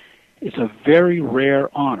 It's a very rare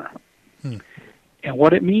honor. And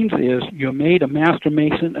what it means is you're made a Master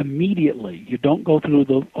Mason immediately. You don't go through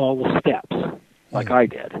all the steps like I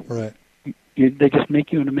did. Right. They just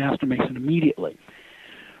make you a Master Mason immediately.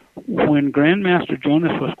 When Grand Master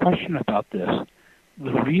Jonas was questioned about this,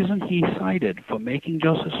 the reason he cited for making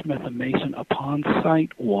Joseph Smith a Mason upon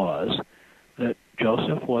sight was that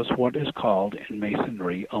Joseph was what is called in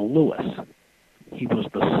Masonry a Lewis. He was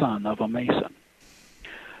the son of a Mason.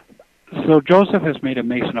 So Joseph is made a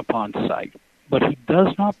Mason upon sight, but he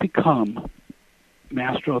does not become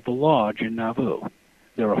Master of the Lodge in Nauvoo.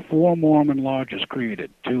 There are 4 Mormon lodges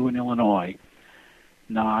created, 2 in Illinois,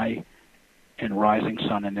 Nye and Rising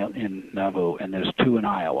Sun in Nauvoo, and there's 2 in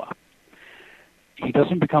Iowa. He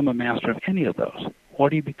doesn't become a master of any of those.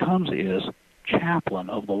 What he becomes is chaplain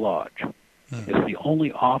of the lodge. It's the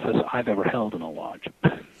only office I've ever held in a lodge.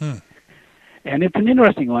 And it's an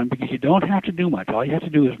interesting one because you don't have to do much. All you have to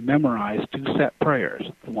do is memorize 2 set prayers,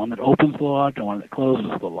 the one that opens the lodge and the one that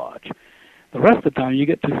closes the lodge. The rest of the time, you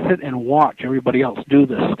get to sit and watch everybody else do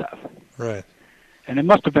this stuff. Right. And it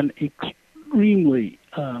must have been extremely,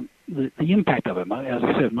 the impact of it, as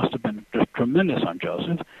I said, must have been just tremendous on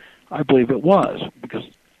Joseph. I believe it was, because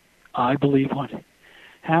I believe what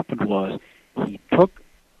happened was he took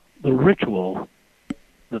the ritual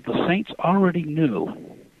that the saints already knew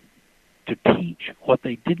to teach what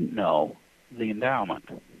they didn't know, the endowment,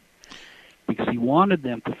 because he wanted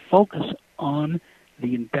them to focus on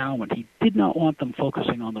the endowment. He did not want them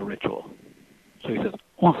focusing on the ritual. So he says,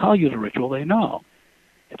 well, I'll use a ritual they know.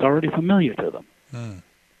 It's already familiar to them.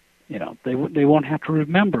 They won't have to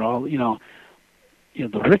remember all,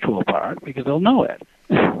 the ritual part because they'll know it.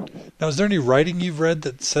 Now, is there any writing you've read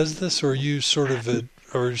that says this, or are you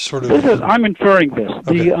I'm inferring this.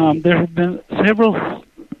 Okay.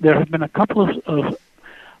 There have been a couple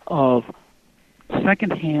of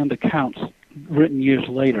second-hand accounts written years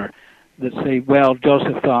later that say, well,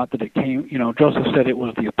 Joseph thought that it came, Joseph said it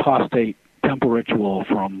was the apostate temple ritual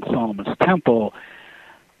from Solomon's temple.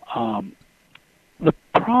 The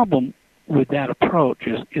problem with that approach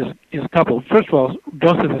is a couple. First of all,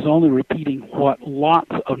 Joseph is only repeating what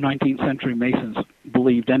lots of 19th century Masons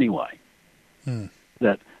believed anyway,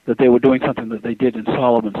 that they were doing something that they did in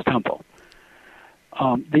Solomon's temple.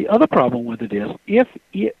 The other problem with it is, if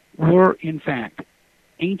it were in fact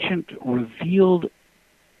ancient, revealed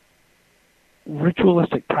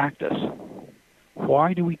ritualistic practice,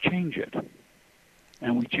 why do we change it?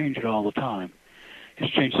 And we change it all the time.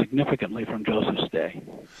 It's changed significantly from Joseph's day.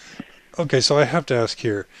 Okay, so I have to ask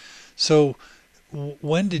here. So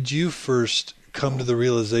when did you first come to the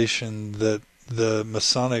realization that the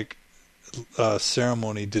Masonic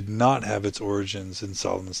ceremony did not have its origins in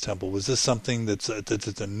Solomon's temple? Was this something that's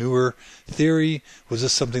a newer theory? Was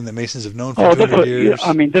this something that Masons have known for 200 years?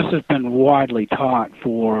 I mean, this has been widely taught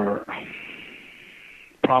for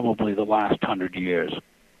probably the last 100 years.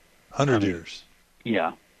 100 years?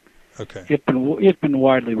 Yeah. Okay. It's been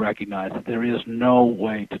widely recognized that there is no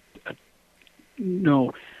way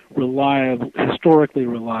no historically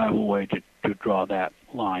reliable way to draw that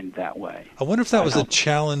line that way. I wonder if that was a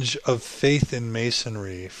challenge of faith in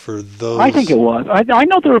Masonry for those. I think it was. I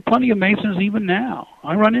know there are plenty of Masons even now.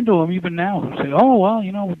 I run into them even now who say, "Oh, well,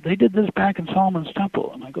 they did this back in Solomon's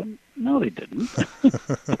temple," and I go, No, they didn't.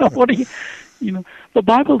 What do you know? The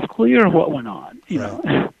Bible's clear what went on. You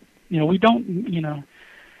know, we don't.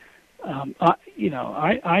 I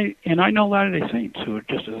know Latter-day Saints who are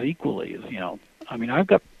just as equally as I mean, I've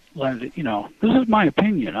got this is my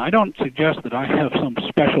opinion. I don't suggest that I have some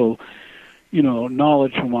special,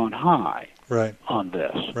 knowledge from on high on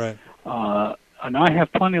this. Right. And I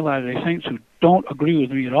have plenty of Latter-day Saints who don't agree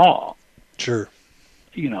with me at all. Sure.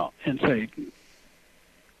 And say,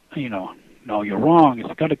 no, you're wrong.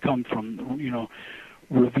 It's got to come from,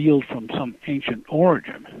 revealed from some ancient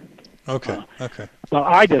origin. Okay. Okay. But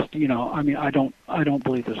I just, I don't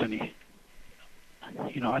believe there's any.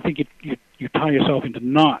 I think you tie yourself into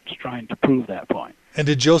knots trying to prove that point. And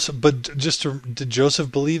did Joseph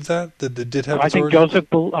believe that it did have its origin?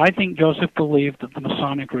 I think Joseph believed that the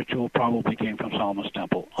Masonic ritual probably came from Solomon's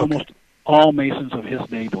Temple. Okay. Almost all Masons of his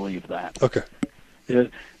day believed that. Okay.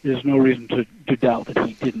 There's no reason to doubt that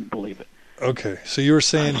he didn't believe it. Okay, so you were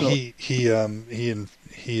saying he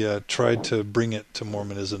tried to bring it to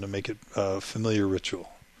Mormonism to make it a familiar ritual.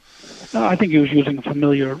 No, I think he was using a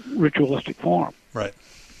familiar ritualistic form. Right.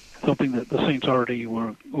 Something that the saints already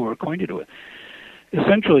were acquainted with.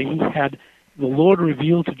 Essentially, he had the Lord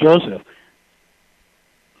reveal to Joseph,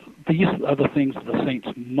 these are the things that the saints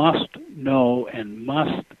must know and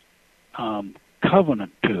must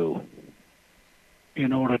covenant to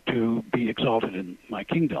in order to be exalted in my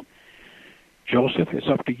kingdom. Joseph, it's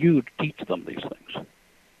up to you to teach them these things.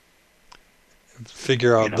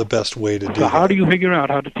 Figure out the best way to do so that. How do you figure out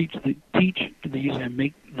how to teach these and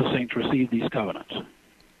make the saints receive these covenants?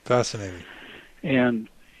 Fascinating. And,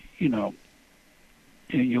 you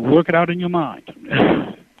work it out in your mind,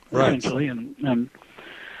 essentially. And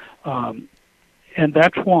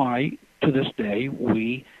that's why, to this day,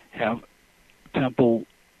 we have temple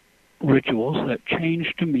rituals that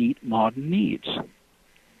change to meet modern needs.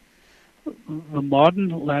 The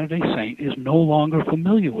modern Latter-day Saint is no longer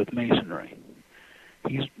familiar with Masonry.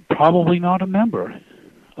 He's probably not a member,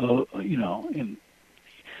 and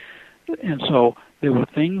so there were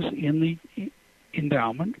things in the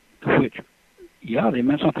endowment which, they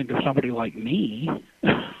meant something to somebody like me,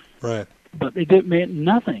 right? But they meant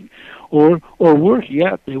nothing, or worse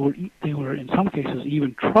yet, they were in some cases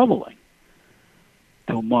even troubling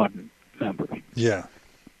to a modern member. Yeah.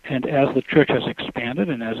 And as the church has expanded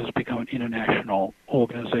and as it's become an international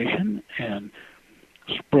organization and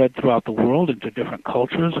spread throughout the world into different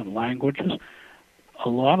cultures and languages, a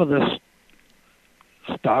lot of this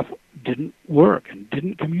stuff didn't work and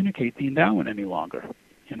didn't communicate the endowment any longer.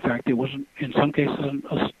 In fact, it was, in some cases,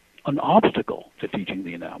 an obstacle to teaching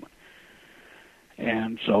the endowment.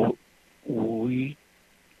 And so we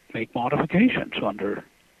make modifications under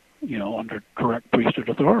correct priesthood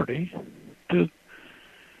authority to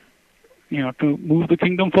move the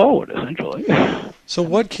kingdom forward, essentially. So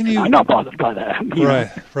what can you... I'm not bothered by that.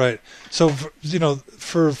 Right. So,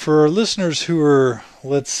 for our listeners who are,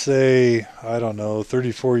 let's say,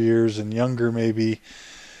 34 years and younger maybe,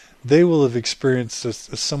 they will have experienced a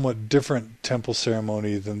somewhat different temple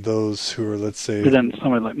ceremony than those who are, let's say... Than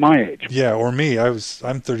somebody like my age. Yeah, or me.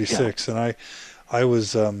 I'm 36, and I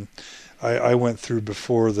was... I went through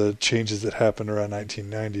before the changes that happened around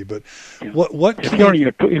 1990. But what if you're in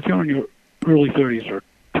your early 30s or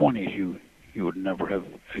 20s, you would never have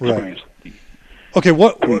experienced. Right. Okay.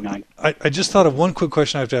 I just thought of one quick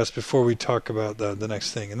question I have to ask before we talk about the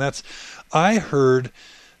next thing, and that's I heard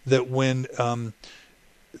that when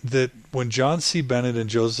John C. Bennett and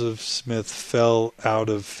Joseph Smith fell out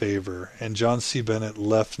of favor, and John C. Bennett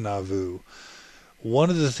left Nauvoo, one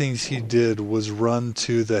of the things he did was run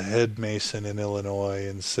to the head Mason in Illinois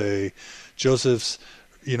and say, Joseph's,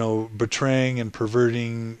 betraying and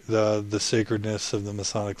perverting the sacredness of the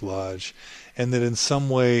Masonic Lodge, and that in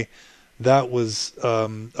some way that was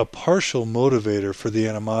a partial motivator for the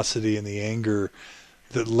animosity and the anger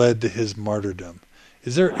that led to his martyrdom.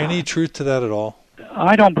 Is there any truth to that at all?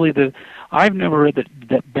 I don't believe that. I've never read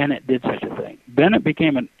that Bennett did such a thing. Bennett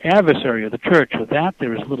became an adversary of the church. With that,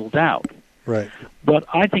 there is little doubt. Right. But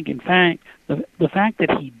I think, in fact, the fact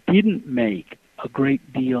that he didn't make a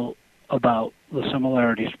great deal about the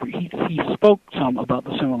similarities, he spoke some about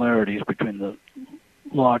the similarities between the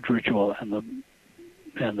lodge ritual and the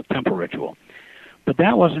temple ritual, but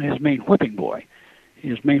that wasn't his main whipping boy.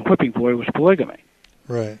 His main whipping boy was polygamy.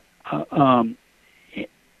 Right. The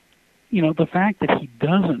fact that he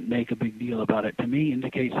doesn't make a big deal about it, to me,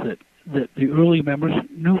 indicates that the early members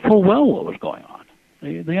knew full well what was going on.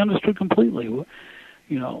 They understood completely, what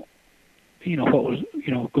was,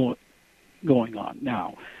 going on.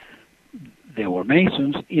 Now, there were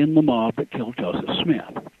Masons in the mob that killed Joseph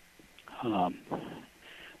Smith.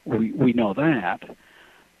 We know that.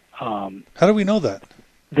 How do we know that?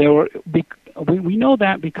 We know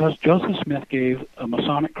that because Joseph Smith gave a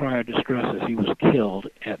Masonic cry of distress as he was killed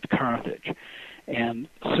at Carthage, and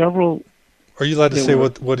several. Are you allowed to say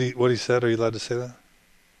what he said? Are you allowed to say that?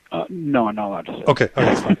 No, I'm not allowed to say. Okay,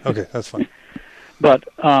 that's fine. Okay, that's fine. But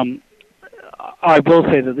I will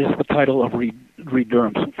say that this is the title of Reed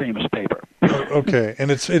Durham's famous paper. Okay,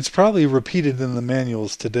 and it's probably repeated in the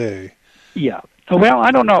manuals today. Yeah. Well,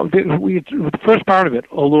 I don't know. The first part of it,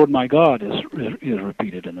 "Oh Lord, my God," is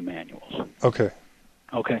repeated in the manuals. Okay.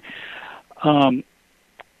 Okay.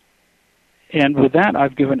 And with that,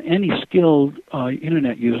 I've given any skilled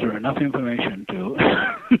internet user enough information to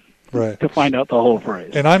right. to find out the whole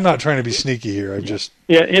phrase. And I'm not trying to be sneaky here.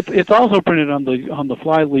 It's also printed on the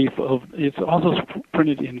flyleaf of. It's also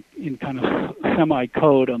printed in kind of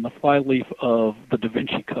semi-code on the flyleaf of the Da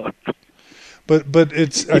Vinci Code. But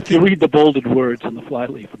it's if you read the bolded words in the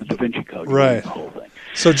flyleaf of the Da Vinci Code, you right. read the whole thing.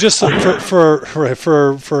 So just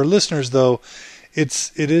for listeners though,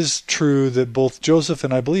 it is true that both Joseph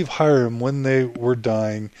and I believe Hiram, when they were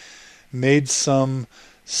dying, made some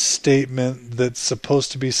statement that's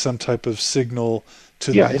supposed to be some type of signal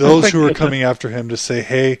to those who are coming after him to say,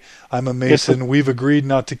 "Hey, I'm a Mason. We've agreed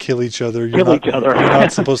not to kill each other. You're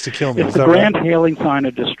not supposed to kill me." It's the grand hailing sign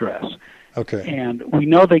of distress. Okay. And we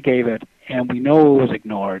know they gave it, and we know it was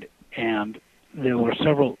ignored, and there were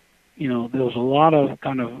several. There was a lot of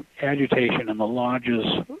kind of agitation in the lodges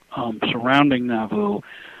surrounding Nauvoo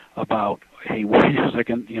about, hey, wait a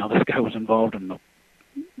second, this guy was involved in the,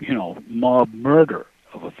 mob murder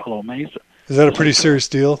of a fellow Mason. Is that a pretty serious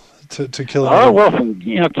deal to kill him? Oh, well,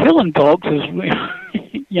 killing folks is,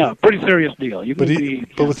 pretty serious deal.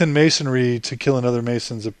 But within Masonry, to kill another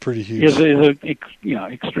Mason is a pretty huge... Is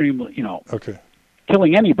extremely, Okay.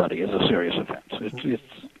 Killing anybody is a serious offense. It's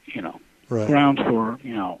right. grounds for,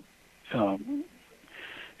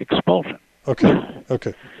 expulsion. Okay.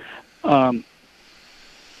 So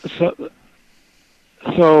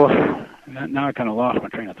now I kind of lost my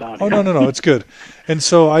train of thought. Oh, no, it's good. And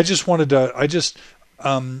so I just wanted to, I don't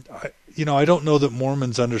know that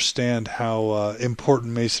Mormons understand how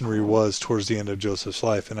important Masonry was towards the end of Joseph's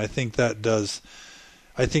life. And I think it's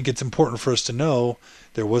important for us to know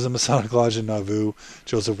there was a Masonic Lodge in Nauvoo.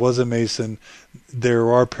 Joseph was a Mason.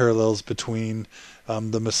 There are parallels between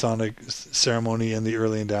the Masonic ceremony and the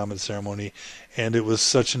early endowment ceremony, and it was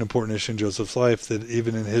such an important issue in Joseph's life that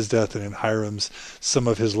even in his death and in Hiram's, some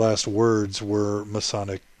of his last words were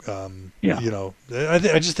Masonic. I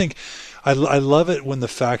just think I love it when the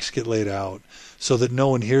facts get laid out so that no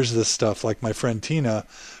one hears this stuff like my friend Tina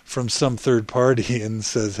from some third party and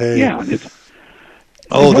says, "Hey, this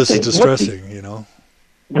is distressing."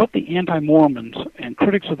 What the anti-Mormons and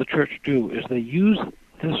critics of the church do is they use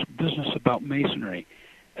this business about Masonry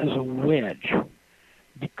as a wedge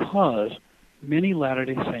because many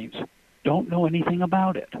Latter-day Saints don't know anything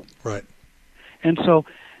about it. Right. And so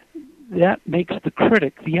that makes the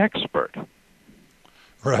critic the expert.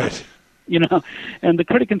 Right. And the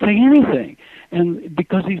critic can say anything. And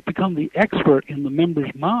because he's become the expert in the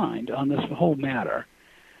member's mind on this whole matter,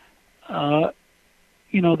 they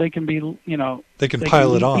can be, they can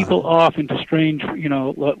pile it on. People off into strange,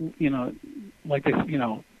 like they,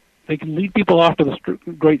 they can lead people off to this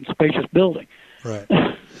great and spacious building. Right.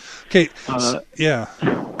 Okay. Yeah.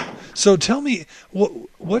 So tell me,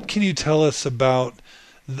 what can you tell us about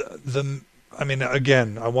the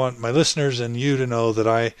again, I want my listeners and you to know that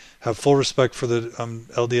I have full respect for the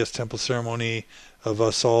LDS Temple ceremony, of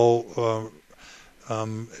us all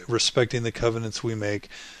respecting the covenants we make.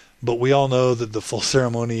 But we all know that the full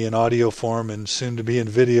ceremony in audio form and soon to be in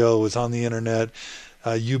video is on the internet.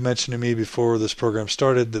 You mentioned to me before this program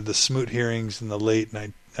started that the Smoot hearings in the late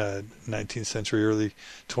 19th century, early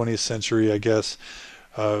 20th century, I guess,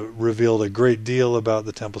 revealed a great deal about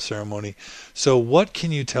the temple ceremony. So what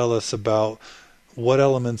can you tell us about what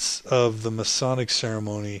elements of the Masonic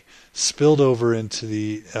ceremony spilled over into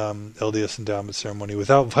the LDS endowment ceremony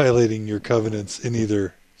without violating your covenants in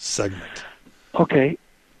either segment? Okay.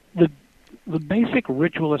 The basic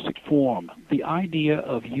ritualistic form, the idea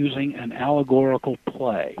of using an allegorical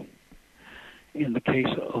play. In the case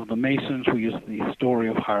of the Masons, we use the story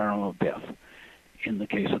of Hiram Abiff. In the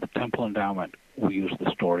case of the Temple Endowment, we use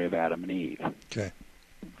the story of Adam and Eve. Okay.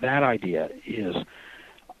 That idea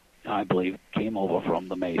I believe, came over from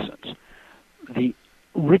the Masons. The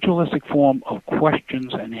ritualistic form of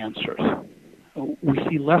questions and answers. We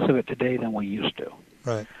see less of it today than we used to.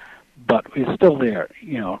 Right. But it's still there,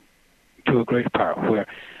 to a great part, where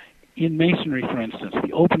in Masonry, for instance,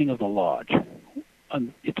 the opening of the lodge,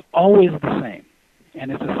 it's always the same.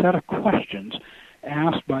 And it's a set of questions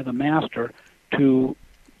asked by the master to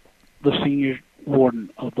the senior warden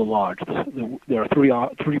of the lodge. There are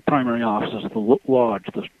three primary offices of the lodge: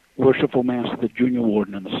 the worshipful master, the junior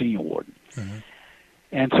warden, and the senior warden. Mm-hmm.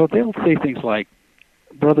 And so they'll say things like,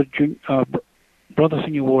 Brother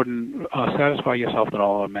Senior Warden, satisfy yourself that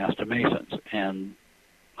all are Master Masons. And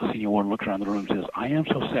the Senior Warden looks around the room and says, I am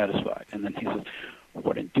so satisfied. And then he says,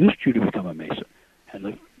 what induced you to become a Mason? And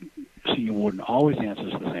the Senior Warden always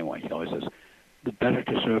answers the same way. He always says, the better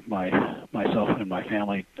to serve myself and my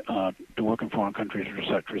family, to work in foreign countries, to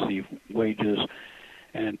receive wages,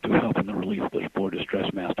 and to help in the relief of the poor,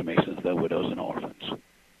 distressed Master Masons, their widows and orphans.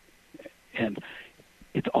 And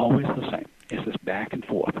it's always the same. It's this back and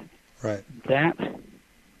forth. Right. That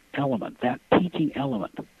element, that teaching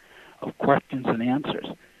element of questions and answers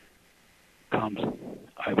comes,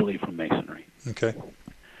 I believe, from Masonry. Okay.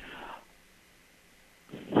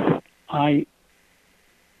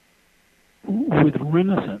 With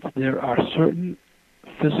Renaissance, there are certain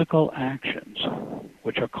physical actions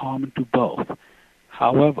which are common to both.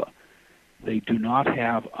 However, they do not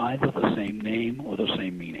have either the same name or the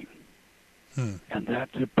same meaning. And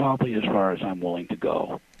that's probably as far as I'm willing to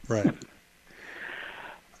go. Right.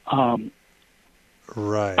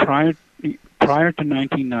 Right. Prior to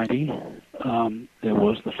 1990, there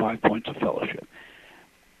was the 5 points of fellowship.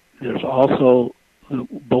 There's also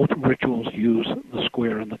both rituals use the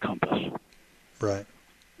square and the compass. Right.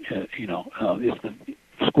 It's the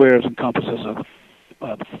squares and compasses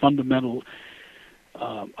are the fundamental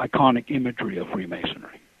iconic imagery of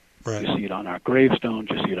Freemasonry. Right. You see it on our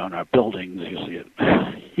gravestones, you see it on our buildings, you see it,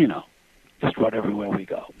 just about everywhere we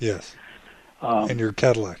go. Yes. And your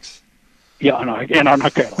Cadillacs. Yeah, and on our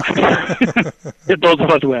Cadillacs. Those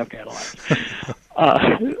of us who have Cadillacs.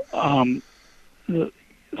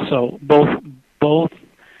 So both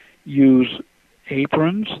use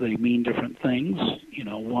aprons. They mean different things.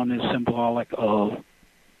 One is symbolic of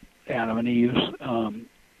Adam and Eve's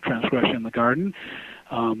transgression in the garden.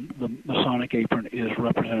 The Masonic apron is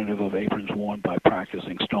representative of aprons worn by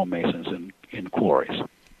practicing stonemasons in quarries.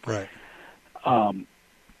 Right.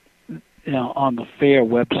 Now, on the FAIR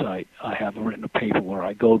website, I have written a paper where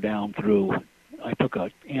I go down through. I took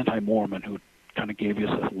an anti-Mormon who kind of gave us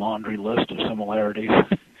a laundry list of similarities,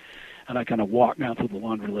 and I kind of walked down through the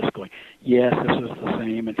laundry list going, yes, this is the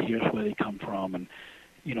same, and here's where they come from, and,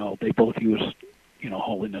 they both use,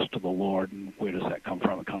 holiness to the Lord, and where does that come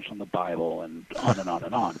from? It comes from the Bible, and on and on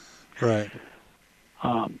and on. Right.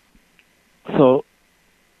 So,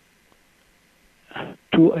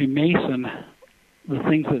 to a Mason, the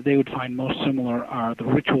things that they would find most similar are the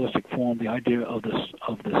ritualistic form, the idea of this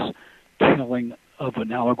telling of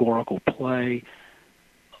an allegorical play,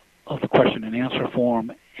 of the question and answer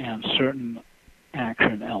form, and certain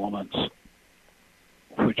action elements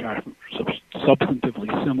which are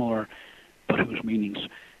substantively similar, but whose meanings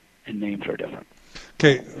and names are different.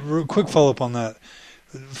 Okay, real quick follow-up on that.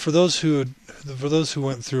 For those who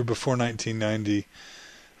went through before 1990.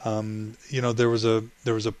 There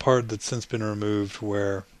was a part that's since been removed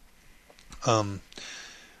where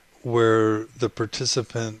the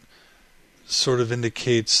participant sort of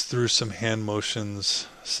indicates through some hand motions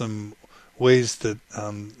some ways that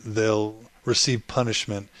they'll receive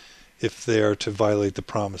punishment if they are to violate the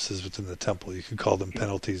promises within the temple. You could call them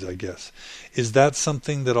penalties, I guess. Is that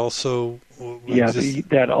something that also exists?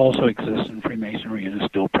 That also exists in Freemasonry and is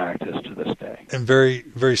still practiced to this day. And very,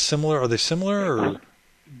 very similar? Are they similar or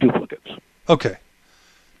duplicates? Okay.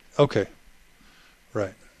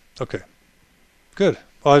 Right. Okay. Good.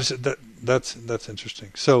 Well, that's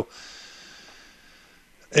interesting. So,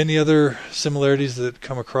 any other similarities that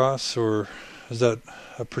come across, or is that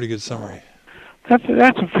a pretty good summary? That's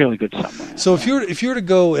a fairly good summary. So, if you were to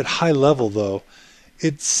go at high level, though,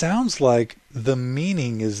 it sounds like the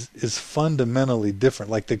meaning is fundamentally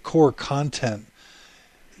different, like the core content.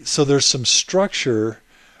 So there's some structure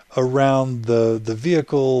around the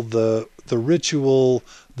vehicle, the ritual,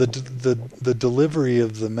 the delivery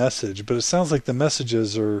of the message, but it sounds like the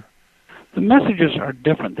messages are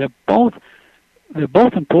different. They're both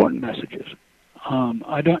important messages.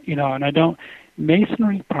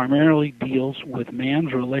 Masonry primarily deals with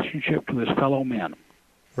man's relationship to his fellow man.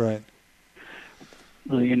 Right.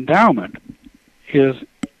 The endowment is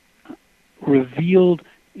revealed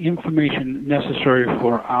information necessary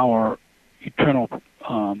for our eternal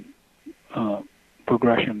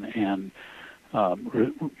progression and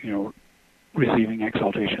receiving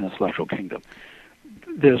exaltation in the celestial kingdom.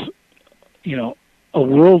 There's a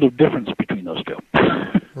world of difference between those two.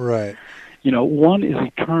 Right. One is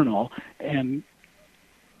eternal and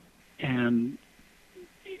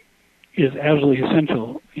is absolutely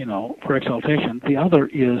essential, for exaltation. The other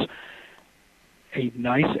is a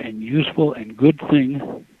nice and useful and good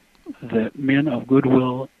thing that men of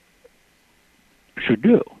goodwill should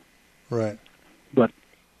do. Right. But,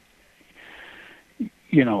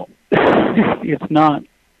 it's not,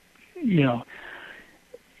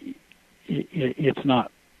 it's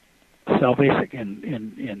not salvific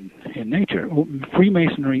in nature.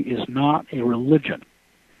 Freemasonry is not a religion.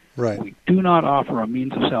 Right. We do not offer a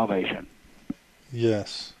means of salvation.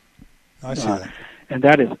 Yes. I see that. And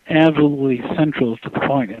that is absolutely central to the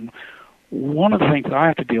point. And one of the things that I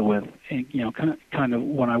have to deal with, kind of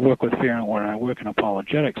when I work with fear and when I work in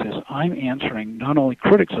apologetics, is I'm answering not only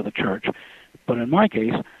critics of the church, but in my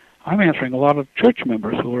case, I'm answering a lot of church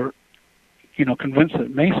members who are, convinced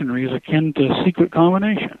that Masonry is akin to secret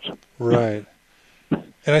combinations. Right.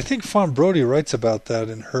 And I think Fawn Brody writes about that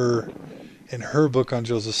in her book on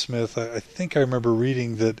Joseph Smith. I think I remember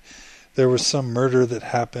reading that there was some murder that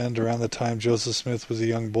happened around the time Joseph Smith was a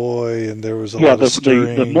young boy, and there was a lot of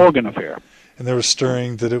stirring. The Morgan affair. And there was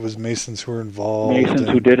stirring that it was Masons who were involved. Masons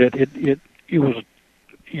who did it. It was,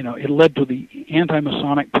 it led to the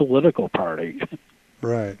anti-Masonic political party.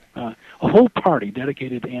 Right. A whole party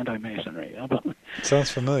dedicated to anti-Masonry.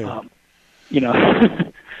 Sounds familiar.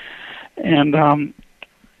 And as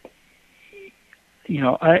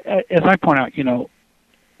I point out,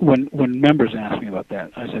 when members ask me about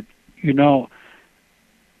that, I said,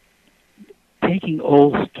 taking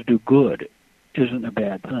oaths to do good isn't a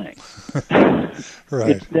bad thing.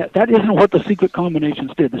 Right. That isn't what the secret combinations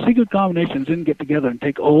did. The secret combinations didn't get together and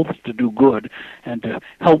take oaths to do good and to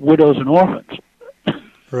help widows and orphans.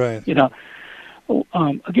 Right.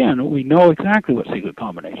 Again, we know exactly what secret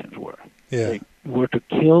combinations were. Yeah. They were to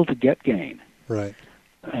kill to get gain. Right.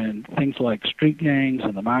 And things like street gangs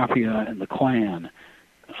and the mafia and the Klan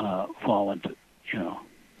fall into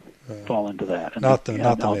that. And not the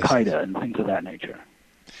Al Masons. Qaeda and things of that nature.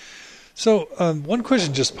 So one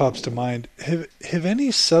question just pops to mind: Have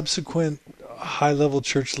any subsequent high-level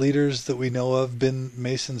church leaders that we know of been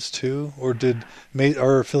Masons too, or did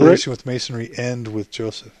our affiliation with Masonry end with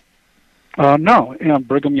Joseph? No,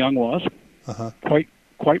 Brigham Young was Uh-huh.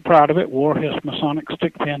 quite proud of it. Wore his Masonic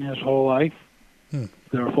stick pin his whole life.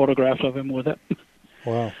 There are photographs of him with it.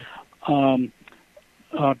 Wow.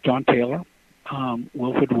 John Taylor,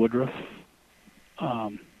 Wilford Woodruff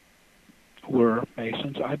were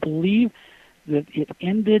Masons. I believe that it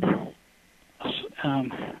ended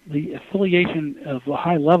the affiliation of the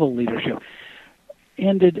high-level leadership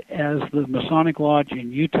ended as the Masonic Lodge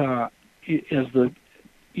in Utah, as the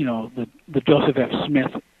Joseph F.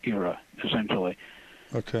 Smith era, essentially.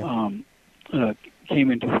 Okay.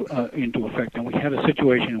 Came into effect, and we had a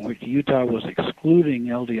situation in which Utah was excluding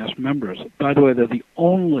LDS members. By the way, they're the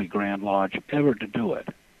only Grand Lodge ever to do it.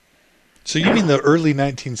 So you mean the early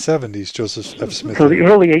 1970s, Joseph F. Smith? So by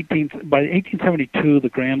 1872, the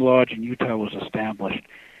Grand Lodge in Utah was established,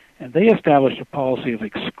 and they established a policy of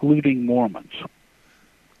excluding Mormons.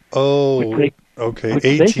 Oh, okay. Which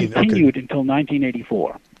they continued until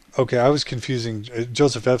 1984. Okay, I was confusing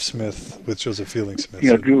Joseph F. Smith with Joseph Fielding Smith.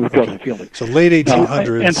 Yeah, Joseph Fielding. So late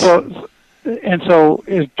 1800s. And so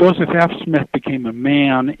as Joseph F. Smith became a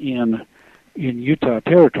man in Utah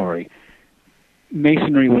territory,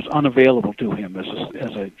 Masonry was unavailable to him as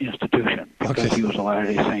an institution because he was a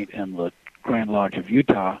Latter-day Saint, and the Grand Lodge of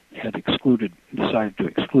Utah had decided to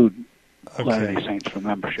exclude Latter-day Saints from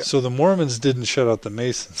membership. So the Mormons didn't shut out the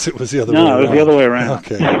Masons; it was the other way around. No, it was the other way around.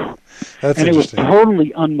 Okay, that's and interesting. It was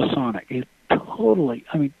totally un-Masonic.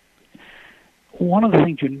 One of the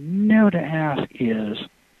things you know to ask is,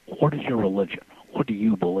 what is your religion? What do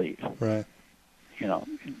you believe? Right.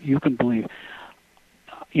 You can believe.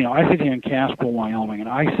 I sit here in Casper, Wyoming, and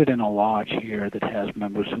I sit in a lodge here that has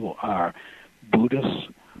members who are Buddhists,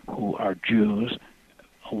 who are Jews,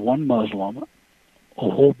 one Muslim, a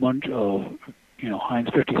whole bunch of, Heinz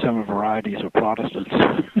 57 varieties of Protestants.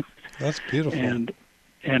 That's beautiful.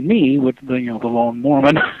 and me with the lone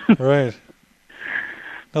Mormon. Right.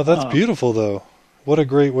 No, that's beautiful though. What a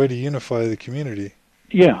great way to unify the community.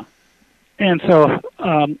 Yeah. And so,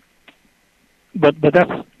 but that's,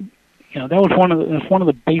 that was one of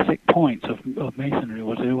the basic points of Masonry,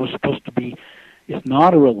 was it was supposed to be, it's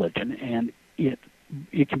not a religion, and it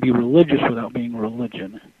can be religious without being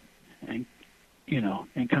religion, and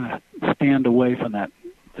and kind of stand away from that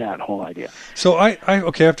whole idea. So I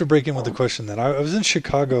have to break in with a question then. I was in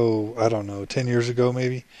Chicago, I don't know, 10 years ago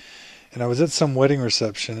maybe, and I was at some wedding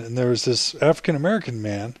reception, and there was this African American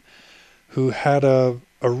man who had a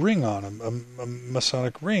ring on him, a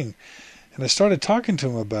Masonic ring, and I started talking to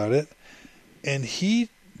him about it. And he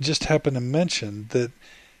just happened to mention that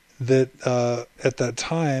that at that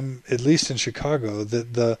time, at least in Chicago,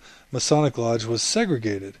 that the Masonic Lodge was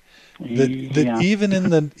segregated. That even in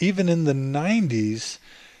the 90s,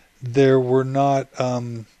 there were not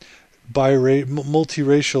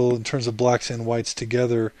multiracial in terms of blacks and whites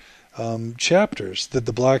together chapters. That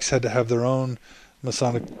the blacks had to have their own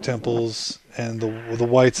Masonic temples, and the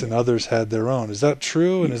whites and others had their own. Is that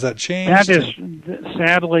true, and has that changed? That is,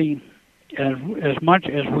 sadly, as much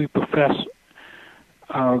as we profess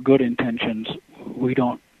our good intentions, we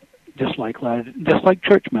don't, just like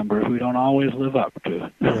church members, we don't always live up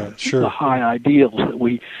to the high ideals that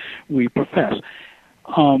we profess.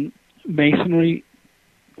 Masonry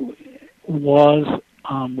was,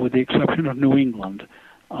 with the exception of New England,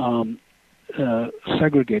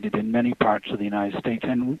 segregated in many parts of the United States,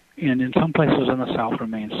 and in some places in the South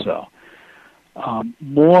remains so.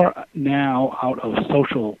 More now out of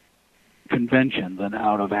social convention than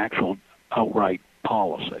out of actual outright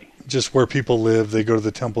policy. Just where people live, they go to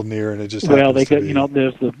the temple near, and it just they get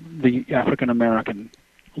there's the African American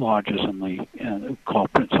lodges and the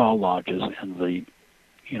called Prince Hall lodges, and the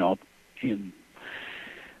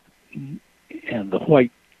and the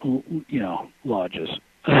white lodges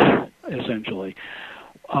essentially.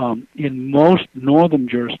 In most northern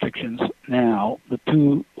jurisdictions now, the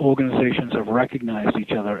two organizations have recognized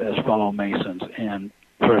each other as fellow Masons, and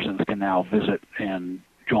persons can now visit and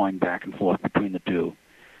join back and forth between the two.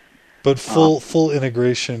 But full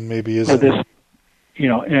integration maybe isn't. For this,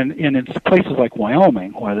 and in places like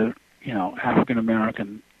Wyoming, where the African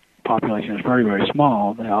American population is very, very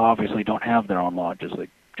small, they obviously don't have their own lodges. They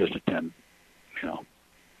just attend.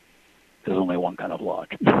 There's only one kind of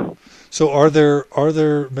lodge. So are there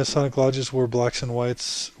Masonic lodges where blacks and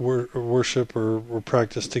whites worship or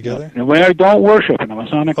practice together? No, we don't worship in a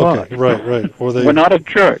Masonic lodge. Right. Or we're not a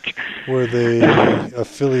church. Where they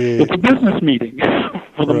affiliate. It's a business meeting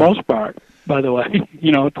for the most part. By the way,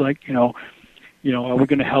 it's like are we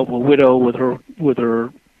going to help a widow with her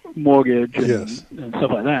mortgage and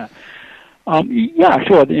stuff like that? Yeah,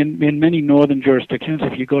 sure. In many northern jurisdictions,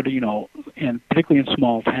 if you go to and particularly in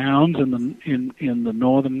small towns in the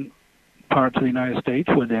northern parts of the United States,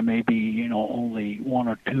 where there may be only one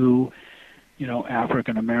or two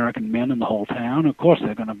African American men in the whole town, of course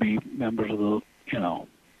they're going to be members of the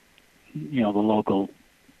the local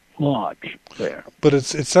lodge there. But it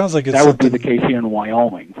sounds like that would be the case here in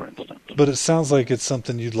Wyoming, for instance. But it sounds like it's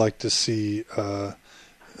something you'd like to see.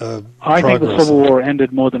 I think the Civil War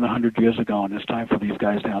ended more than 100 years ago, and it's time for these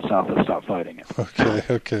guys down south to stop fighting it.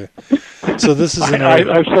 Okay. So this is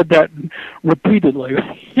I've said that repeatedly.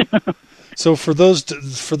 So for those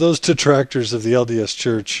detractors of the LDS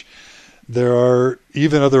Church, there are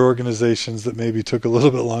even other organizations that maybe took a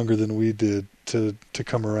little bit longer than we did to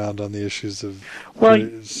come around on the issues of.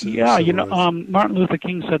 Martin Luther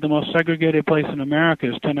King said the most segregated place in America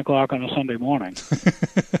is 10 o'clock on a Sunday morning.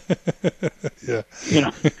 Yeah.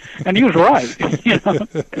 And he was right.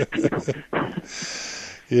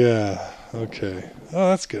 Yeah. Okay. Oh,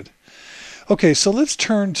 that's good. Okay, so let's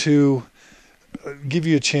turn to give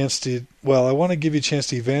you a chance to. Well, I want to give you a chance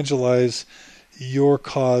to evangelize your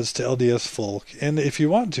cause to LDS folk, and if you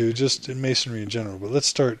want to, just in Masonry in general. But let's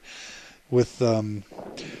start with LDS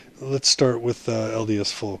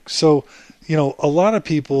folk. So, a lot of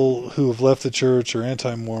people who have left the church or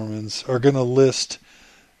anti-Mormons are going to list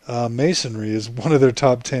Masonry as one of their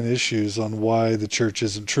top 10 issues on why the church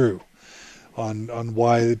isn't true, on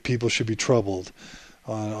why people should be troubled,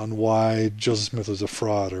 on why Joseph Smith was a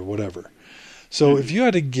fraud or whatever. So if you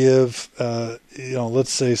had to give, let's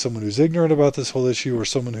say someone who's ignorant about this whole issue, or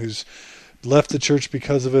someone who's left the church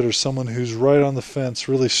because of it, or someone who's right on the fence,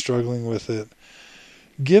 really struggling with it,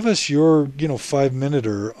 give us your, 5-minute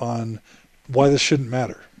on why this shouldn't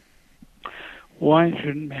matter. Why it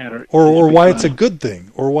shouldn't matter. Or why it's a good thing,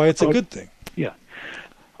 or why it's a good thing. Yeah.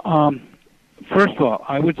 First of all,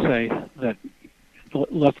 I would say that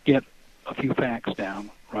let's get a few facts down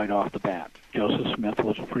right off the bat. Joseph Smith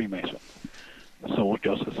was a Freemason. So was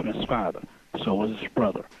Joseph Smith's father. So was his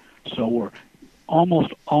brother. So were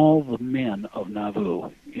almost all the men of Nauvoo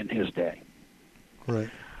in his day. Right.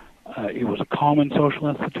 It was a common social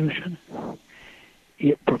institution.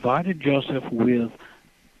 It provided Joseph with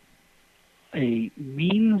a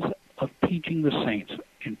means of teaching the saints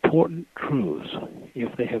important truths.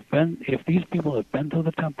 If these people have been to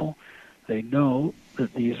the temple, they know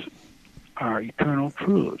that these are eternal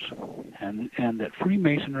truths, and that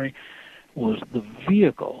Freemasonry was the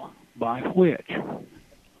vehicle by which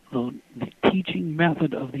the teaching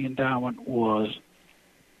method of the endowment was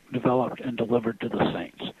developed and delivered to the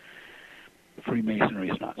saints. Freemasonry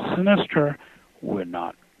is not sinister. We're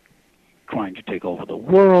not trying to take over the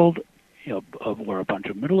world. We're a bunch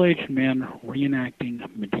of middle-aged men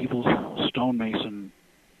reenacting medieval stonemason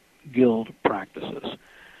guild practices.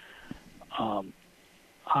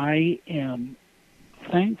 I am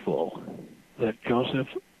thankful that Joseph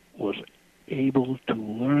was able to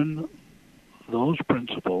learn those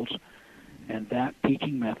principles and that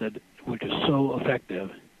teaching method, which is so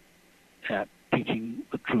effective at teaching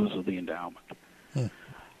the truths of the endowment.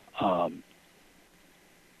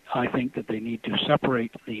 I think that they need to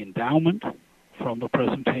separate the endowment from the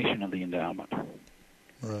presentation of the endowment.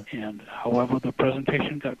 Right. And however the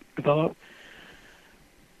presentation got developed,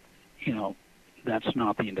 that's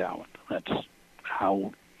not the endowment. That's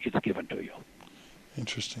how it's given to you.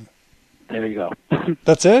 Interesting. There you go.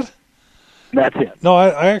 That's it? That's it. No,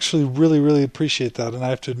 I actually really, really appreciate that, and I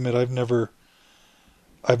have to admit I've never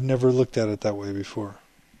looked at it that way before.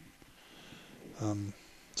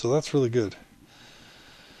 So that's really good.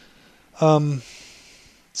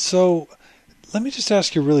 So let me just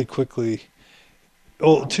ask you really quickly.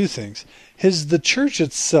 Well, two things. The church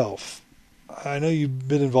itself, I know you've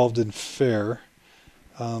been involved in FAIR,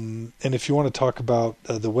 and if you want to talk about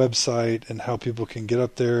the website and how people can get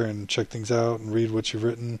up there and check things out and read what you've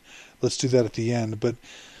written, let's do that at the end. But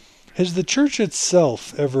has the church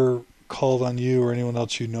itself ever called on you or anyone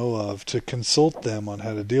else you know of to consult them on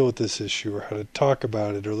how to deal with this issue or how to talk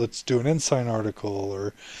about it, or let's do an Ensign article,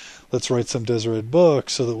 or let's write some Deseret book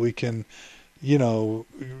so that we can,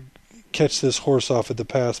 catch this horse off at the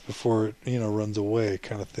pass before it, runs away,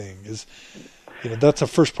 kind of thing? That's a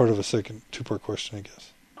first part of a second two-part question, I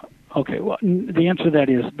guess. Okay, well, the answer to that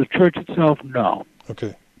is the church itself, no.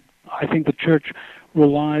 Okay. I think the church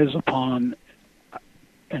relies upon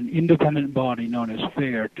an independent body known as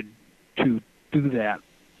FAIR to do that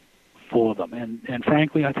for them. And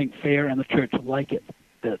frankly, I think FAIR and the church like it,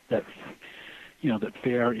 that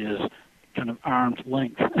FAIR is kind of arm's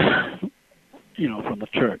length, from the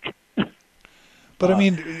church. But I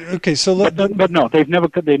mean, okay, so but no, they've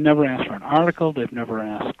never asked for an article. They've never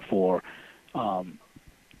asked for,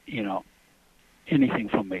 anything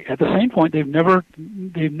from me. At the same point, they've never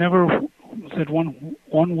said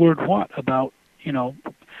one word about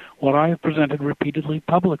what I have presented repeatedly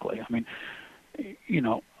publicly. I mean,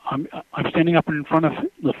 I'm standing up in front of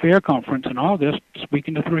the FAIR conference in August,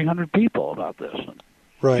 speaking to 300 people about this.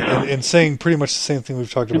 Right, and saying pretty much the same thing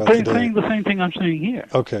we've talked about today. Saying the same thing I'm saying here.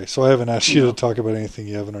 Okay, so I haven't asked you to talk about anything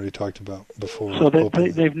you haven't already talked about before. So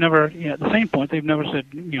they've never, at the same point, they've never said,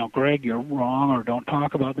 Greg, you're wrong, or don't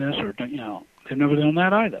talk about this, or they've never done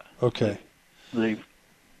that either. Okay. They've.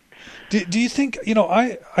 Do you think,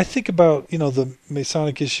 I think about, the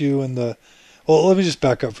Masonic issue and well, let me just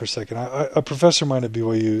back up for a second. A professor of mine at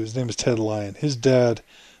BYU, his name is Ted Lyon. His dad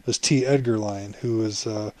was T. Edgar Lyon, who was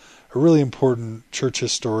a really important church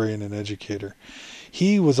historian and educator.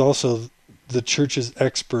 He was also the church's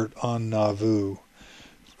expert on Nauvoo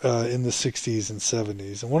in the 60s and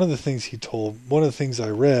 70s. And one of the things I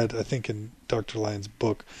read, I think in Dr. Lyon's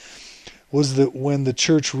book, was that when the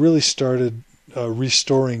church really started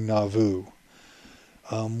restoring Nauvoo,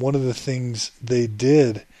 one of the things they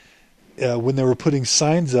did when they were putting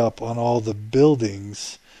signs up on all the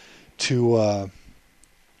buildings to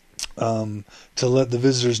let the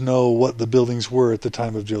visitors know what the buildings were at the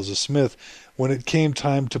time of Joseph Smith, when it came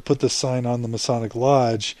time to put the sign on the Masonic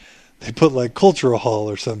Lodge, they put like Cultural Hall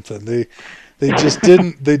or something. They just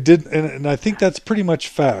didn't. They didn't, and I think that's pretty much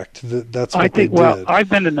fact. That's what they did. Well, I've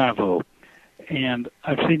been to Nauvoo, and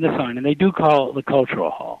I've seen the sign, and they do call it the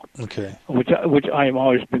Cultural Hall. Okay. Which I am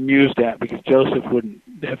always bemused at, because Joseph wouldn't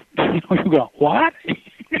have. You go, what?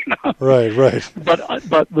 Right.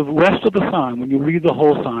 But the rest of the sign, when you read the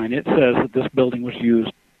whole sign, it says that this building was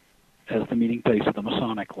used as the meeting place of the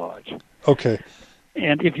Masonic Lodge. Okay.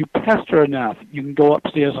 And if you pester enough, you can go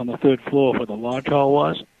upstairs on the third floor where the lodge hall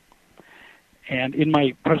was. And in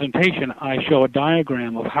my presentation, I show a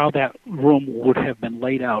diagram of how that room would have been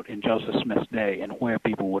laid out in Joseph Smith's day and where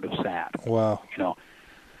people would have sat. Wow.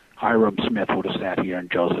 Hiram Smith would have sat here,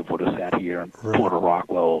 and Joseph would have sat here, and Porter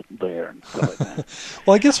Rockwell there, and stuff like that.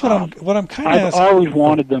 Well, I guess what I'm kind of asking. I've always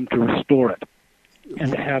wanted them to restore it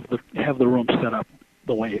and have the room set up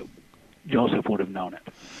the way Joseph would have known it.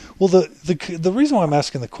 Well, the reason why I'm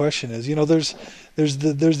asking the question is, there's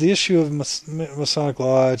the issue of Masonic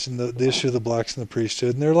Lodge and the issue of the blacks in the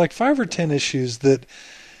priesthood, and there are like 5 or 10 issues that.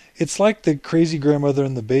 It's like the crazy grandmother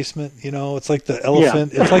in the basement, It's like the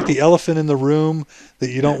elephant. Yeah. It's like the elephant in the room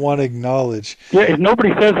that you don't want to acknowledge. Yeah, if nobody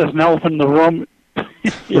says there's an elephant in the room,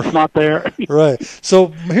 it's not there. Right. So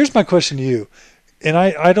here's my question to you, and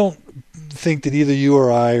I don't think that either you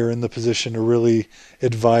or I are in the position to really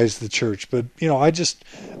advise the church, but I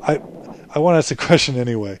I want to ask a question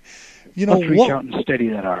anyway. You know, Let's reach out and steady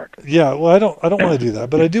that arc. Yeah, well, I don't want to do that,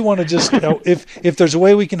 but I do want to just, if there's a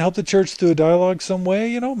way we can help the church through a dialogue some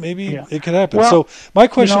way, maybe it could happen. Well, so my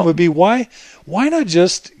question would be, why not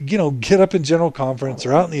just, get up in general conference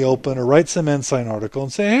or out in the open or write some Ensign article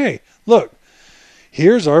and say, hey, look,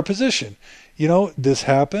 here's our position. This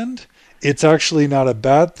happened. It's actually not a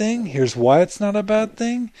bad thing. Here's why it's not a bad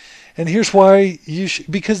thing. And here's why you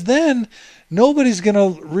should, because then nobody's going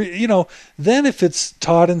to, then if it's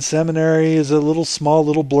taught in seminary as a small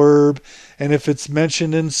little blurb, and if it's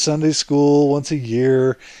mentioned in Sunday school once a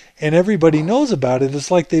year, and everybody knows about it,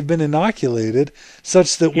 it's like they've been inoculated,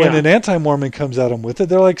 such that when an anti-Mormon comes at them with it,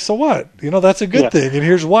 they're like, so what? That's a good thing, and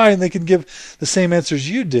here's why, and they can give the same answers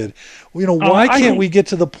you did. Why can't we get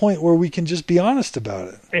to the point where we can just be honest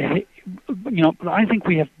about it? I think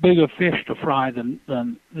we have bigger fish to fry than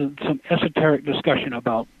some esoteric discussion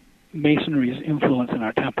about Masonry's influence in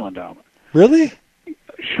our temple endowment. Really?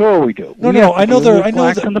 Sure, we do. No. I know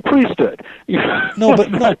that in the priesthood. I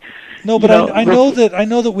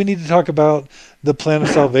know that we need to talk about the plan of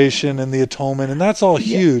salvation and the atonement, and that's all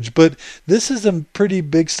huge. But this is a pretty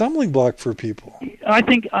big stumbling block for people. I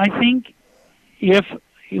think if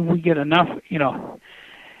we get enough,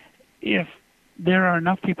 if there are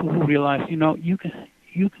enough people who realize, you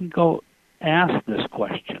can go ask this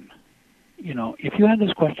question. If you have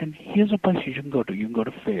this question, here's a place you can go to. You can go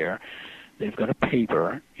to FAIR. They've got a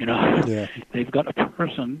paper, They've got a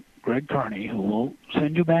person, Greg Carney, who will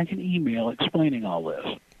send you back an email explaining all this.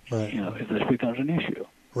 Right. If this becomes an issue.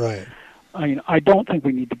 Right. I don't think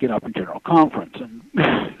we need to get up in general conference and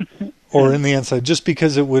or in the inside, just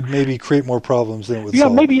because it would maybe create more problems than it would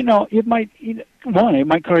solve. Yeah, maybe it might. It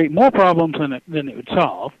might create more problems than it would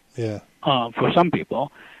solve. Yeah. For some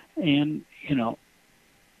people, and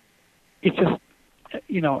it's just. I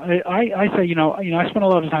say, I spent a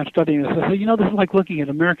lot of time studying this. I say, this is like looking at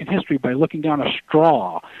American history by looking down a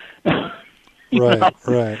straw.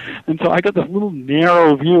 Right. And so I got this little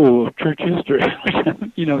narrow view of church history, which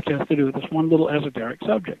has to do with this one little esoteric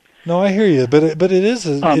subject. No, I hear you, but it is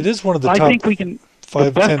one of the top. I think we can.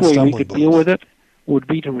 The best way we could deal with it would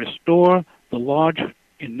be to restore the lodge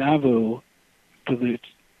in Nauvoo to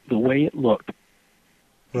the way it looked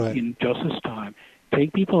in Joseph's time.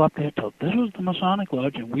 Take people up there, tell this was the Masonic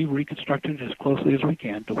Lodge, and we reconstructed it as closely as we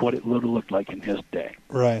can to what it would have looked like in his day.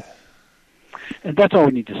 Right. And that's all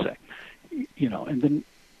we need to say. And then,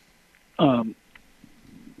 and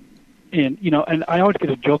I always get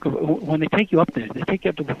a joke of when they take you up there, they take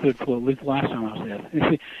you up to the third floor, at least the last time I was there. They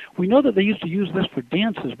say, we know that they used to use this for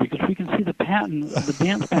dances because we can see the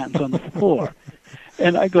dance patterns on the floor.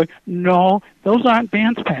 And I go, no, those aren't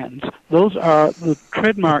dance patterns. Those are the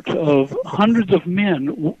tread marks of hundreds of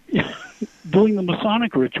men doing the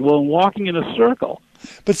Masonic ritual and walking in a circle.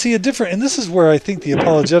 But see, and this is where I think the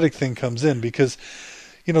apologetic thing comes in, because,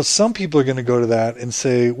 some people are going to go to that and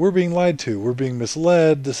say, we're being lied to, we're being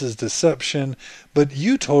misled, this is deception, but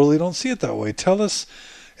you totally don't see it that way. Tell us.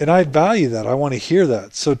 And I value that. I want to hear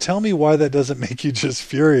that. So tell me why that doesn't make you just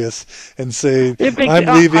furious and say, I'm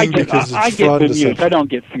leaving because it's fraud and deception. I don't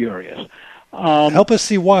get furious. Help us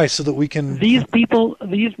see why so that we can... These people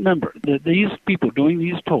doing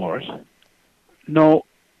these tours know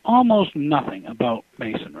almost nothing about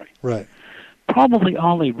Masonry. Right. Probably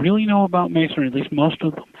all they really know about Masonry, at least most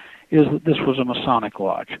of them, is that this was a Masonic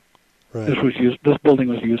lodge. Right. This building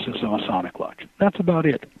was used as a Masonic lodge. That's about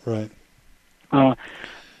it. Right.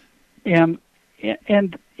 And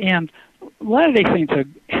Latter-day Saints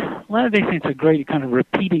are great at kind of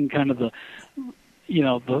repeating kind of the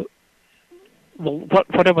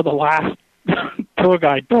whatever the last tour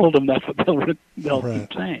guide told them. That's what they'll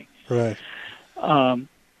keep saying. Right. And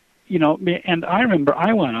I remember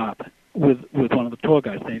I went up with one of the tour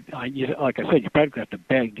guides. Like I said, you practically have to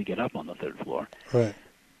beg to get up on the third floor. Right.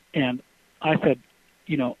 And I said,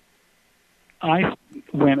 I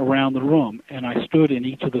went around the room, and I stood in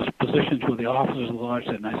each of the positions where the officers of the lodge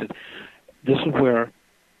said, and I said, this is where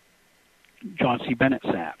John C. Bennett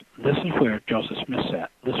sat. This is where Joseph Smith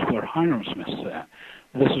sat. This is where Hiram Smith sat.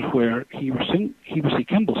 This is where Heber C.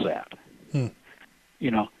 Kimball sat.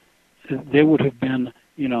 There would have been,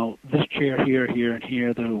 this chair here, here, and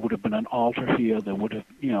here. There would have been an altar here. There would have,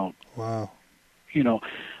 Wow.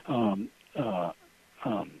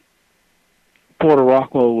 Porter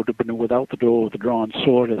Rockwell would have been without the door with a drawn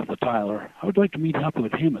sword as the Tyler. I would like to meet up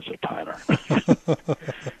with him as a Tyler.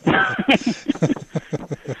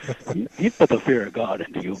 He'd put the fear of God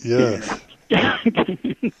into you. Yes.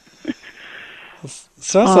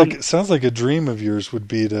 Sounds like a dream of yours would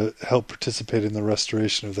be to help participate in the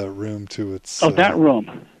restoration of that room to its. That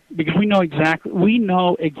room. because we know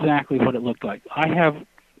exactly what it looked like. I have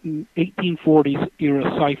 1840s era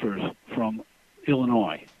ciphers from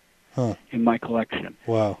Illinois in my collection.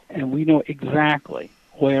 Wow. And we know exactly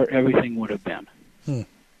where everything would have been.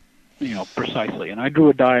 Precisely. And I drew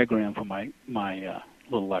a diagram for my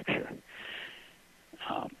little lecture.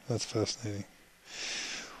 That's fascinating.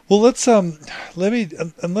 Well, let's let me,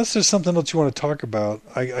 unless there's something else you want to talk about,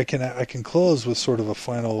 I can close with sort of a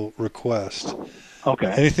final request.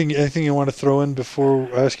 Okay. Anything you want to throw in before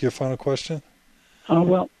I ask you a final question?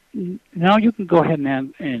 Well, now you can go ahead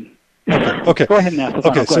and okay. Go ahead and ask the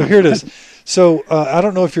final question. So here it is. So I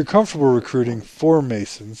don't know if you're comfortable recruiting for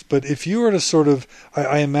Masons, but if you were to sort of,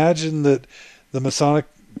 I imagine that the Masonic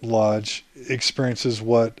Lodge experiences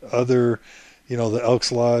what other, the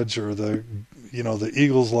Elks Lodge or the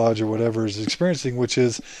Eagles Lodge or whatever is experiencing, which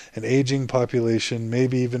is an aging population,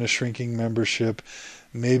 maybe even a shrinking membership,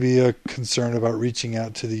 maybe a concern about reaching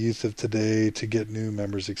out to the youth of today to get new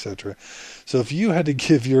members, etc. So if you had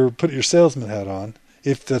to put your salesman hat on,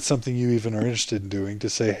 if that's something you even are interested in doing, to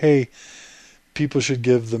say, hey, people should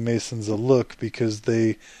give the Masons a look because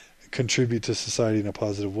they contribute to society in a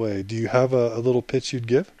positive way. Do you have a little pitch you'd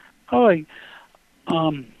give?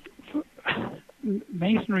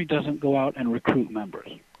 Masonry doesn't go out and recruit members.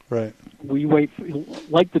 Right. We wait,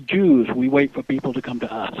 like the Jews, we wait for people to come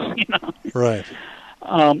to us. Right.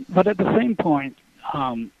 But at the same point,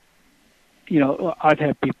 I've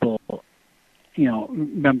had people,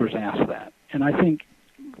 members ask that, and I think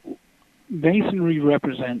Masonry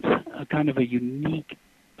represents a kind of a unique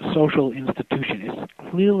social institution.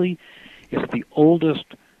 It's the oldest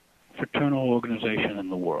fraternal organization in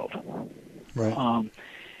the world. Right.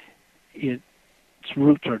 Its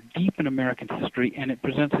roots are deep in American history, and it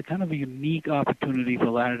presents a kind of a unique opportunity for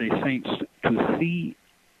Latter-day Saints to see,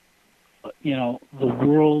 the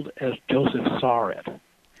world as Joseph saw it,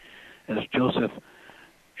 as Joseph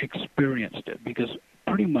experienced it, because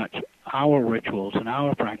pretty much our rituals and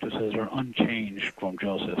our practices are unchanged from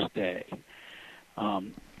Joseph's day.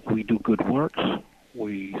 We do good works.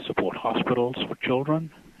 We support hospitals for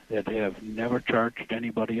children that have never charged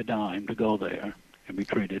anybody a dime to go there and be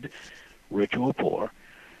treated, rich or poor.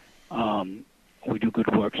 We do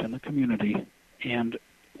good works in the community, and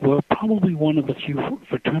we're probably one of the few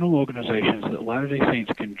fraternal organizations that Latter-day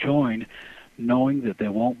Saints can join knowing that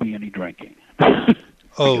there won't be any drinking.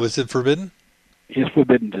 Oh, is it forbidden? It's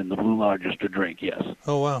forbidden in the Blue Lodges to drink, yes.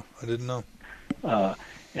 Oh, wow. I didn't know.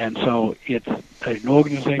 And so it's an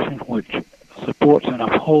organization which supports and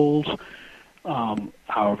upholds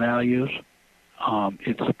our values.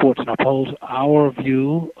 It supports and upholds our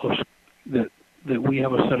view of that we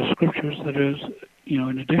have a set of scriptures that is,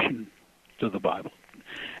 in addition to the Bible.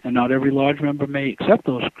 And not every lodge member may accept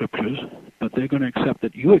those scriptures, but they're going to accept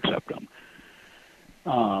that you accept them.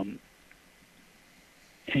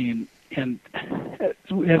 And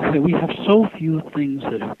as I say, we have so few things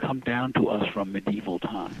that have come down to us from medieval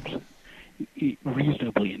times,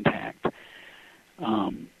 reasonably intact.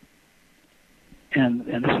 And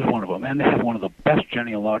this is one of them. And they have one of the best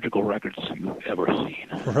genealogical records you've ever seen.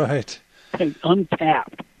 Right.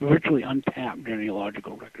 Untapped, virtually untapped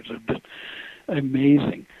genealogical records of just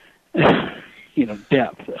amazing,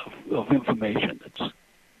 depth of information that's,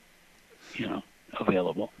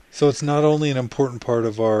 available. So it's not only an important part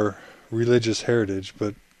of our religious heritage,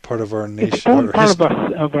 but part of our nation. It's an important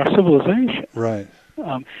part of our civilization. Right.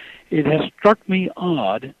 It has struck me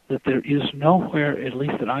odd that there is nowhere, at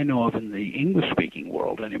least that I know of in the English-speaking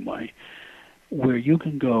world anyway, where you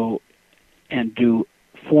can go and do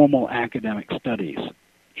formal academic studies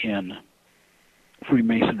in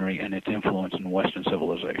Freemasonry and its influence in Western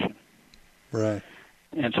civilization. Right.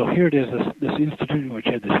 And so here it is, this institution which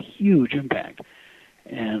had this huge impact,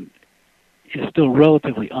 and is still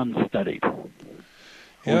relatively unstudied.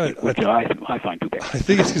 Yeah, which I find too bad. I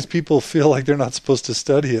think it's because people feel like they're not supposed to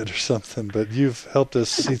study it or something, but you've helped us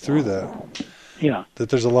see through that. Yeah. That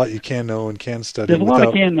there's a lot you can know and can study. There's a lot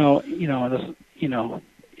you can know,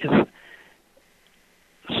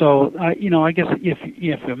 so, I guess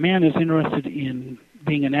if a man is interested in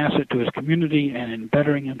being an asset to his community and in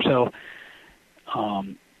bettering himself,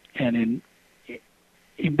 and in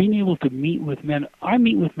being able to meet with men, I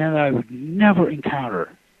meet with men that I would never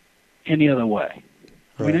encounter any other way.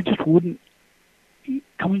 Right. I mean, I just wouldn't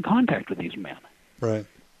come in contact with these men. Right.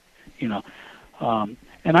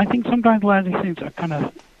 And I think sometimes a lot of these things are kind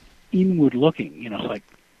of inward-looking. It's like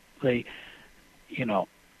they,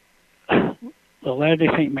 the Latter-day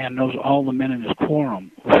Saint man knows all the men in his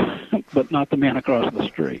quorum, but not the man across the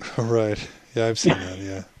street. Right. Yeah, I've seen that.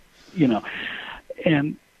 Yeah.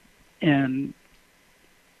 And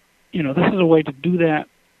this is a way to do that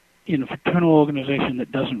in a fraternal organization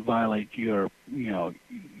that doesn't violate your, your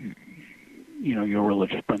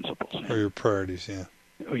religious principles or your priorities, yeah,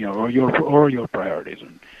 or your priorities,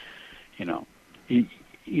 and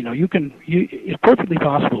it's perfectly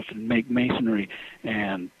possible to make Masonry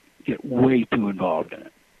and get way too involved in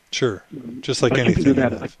it. Sure, just like but anything.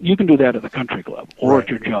 You can do that at the country club or at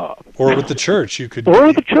your job, or with the church. You could,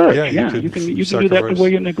 or the church. Yeah, you can do that the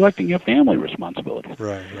way you're neglecting your family responsibilities.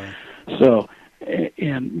 Right. So,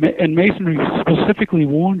 and Masonry specifically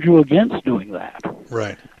warned you against doing that.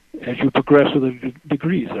 Right. As you progress with the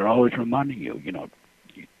degrees, they're always reminding you,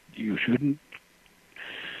 you shouldn't,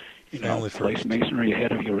 place Masonry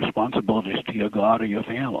ahead of your responsibilities to your God or your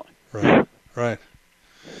family. Right.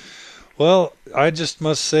 Well, I just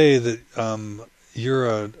must say that you're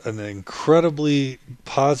an incredibly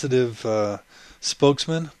positive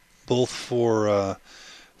spokesman, both for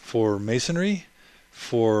Masonry,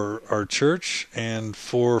 for our church, and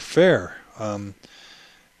for FAIR. And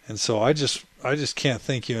so I just can't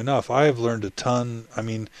thank you enough. I have learned a ton. I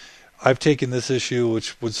mean, I've taken this issue,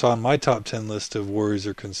 which was on my top 10 list of worries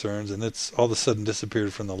or concerns, and it's all of a sudden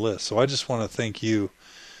disappeared from the list. So I just want to thank you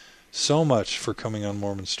so much for coming on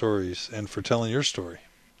Mormon Stories and for telling your story.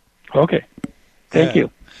 Okay. Thank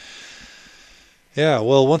you. Yeah,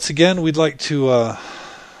 well, once again, we'd like to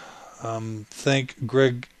thank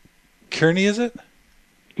Greg Kearney, is it?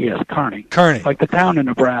 Yes, Kearney. Kearney. Like the town in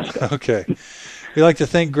Nebraska. Okay. We'd like to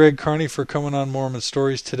thank Greg Kearney for coming on Mormon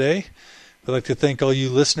Stories today. We'd like to thank all you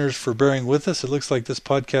listeners for bearing with us. It looks like this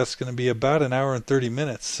podcast is going to be about an hour and 30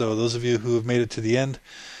 minutes. So those of you who have made it to the end,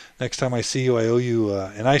 next time I see you, I owe you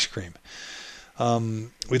an ice cream.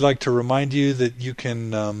 We'd like to remind you that you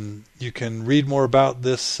can read more about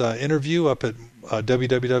this interview up at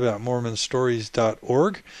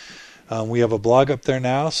www.mormonstories.org. We have a blog up there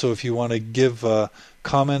now, so if you want to give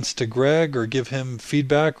comments to Greg or give him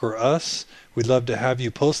feedback or us, we'd love to have you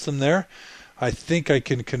post them there. I think I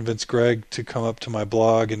can convince Greg to come up to my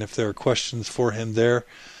blog, and if there are questions for him there,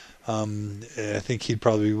 I think he'd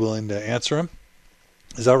probably be willing to answer them.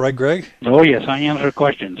 Is that right, Greg? Oh, yes. I answer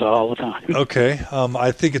questions all the time. Okay.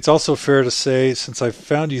 I think it's also fair to say, since I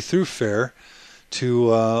found you through FAIR,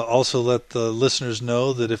 to also let the listeners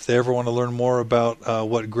know that if they ever want to learn more about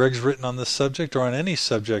what Greg's written on this subject or on any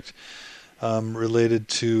subject related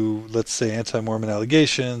to, let's say, anti-Mormon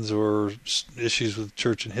allegations or issues with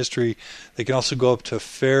church and history, they can also go up to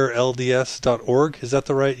fairlds.org. Is that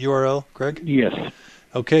the right URL, Greg? Yes.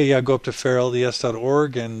 Okay, yeah, go up to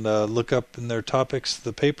fairlds.org and look up in their topics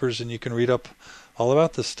the papers, and you can read up all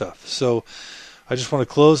about this stuff. So I just want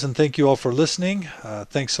to close and thank you all for listening.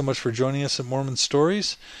 Thanks so much for joining us at Mormon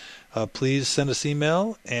Stories. Please send us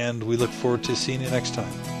email, and we look forward to seeing you next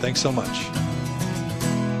time. Thanks so much.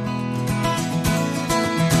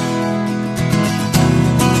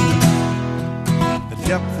 The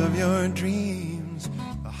depth of your dreams,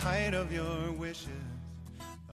 the height of your wishes.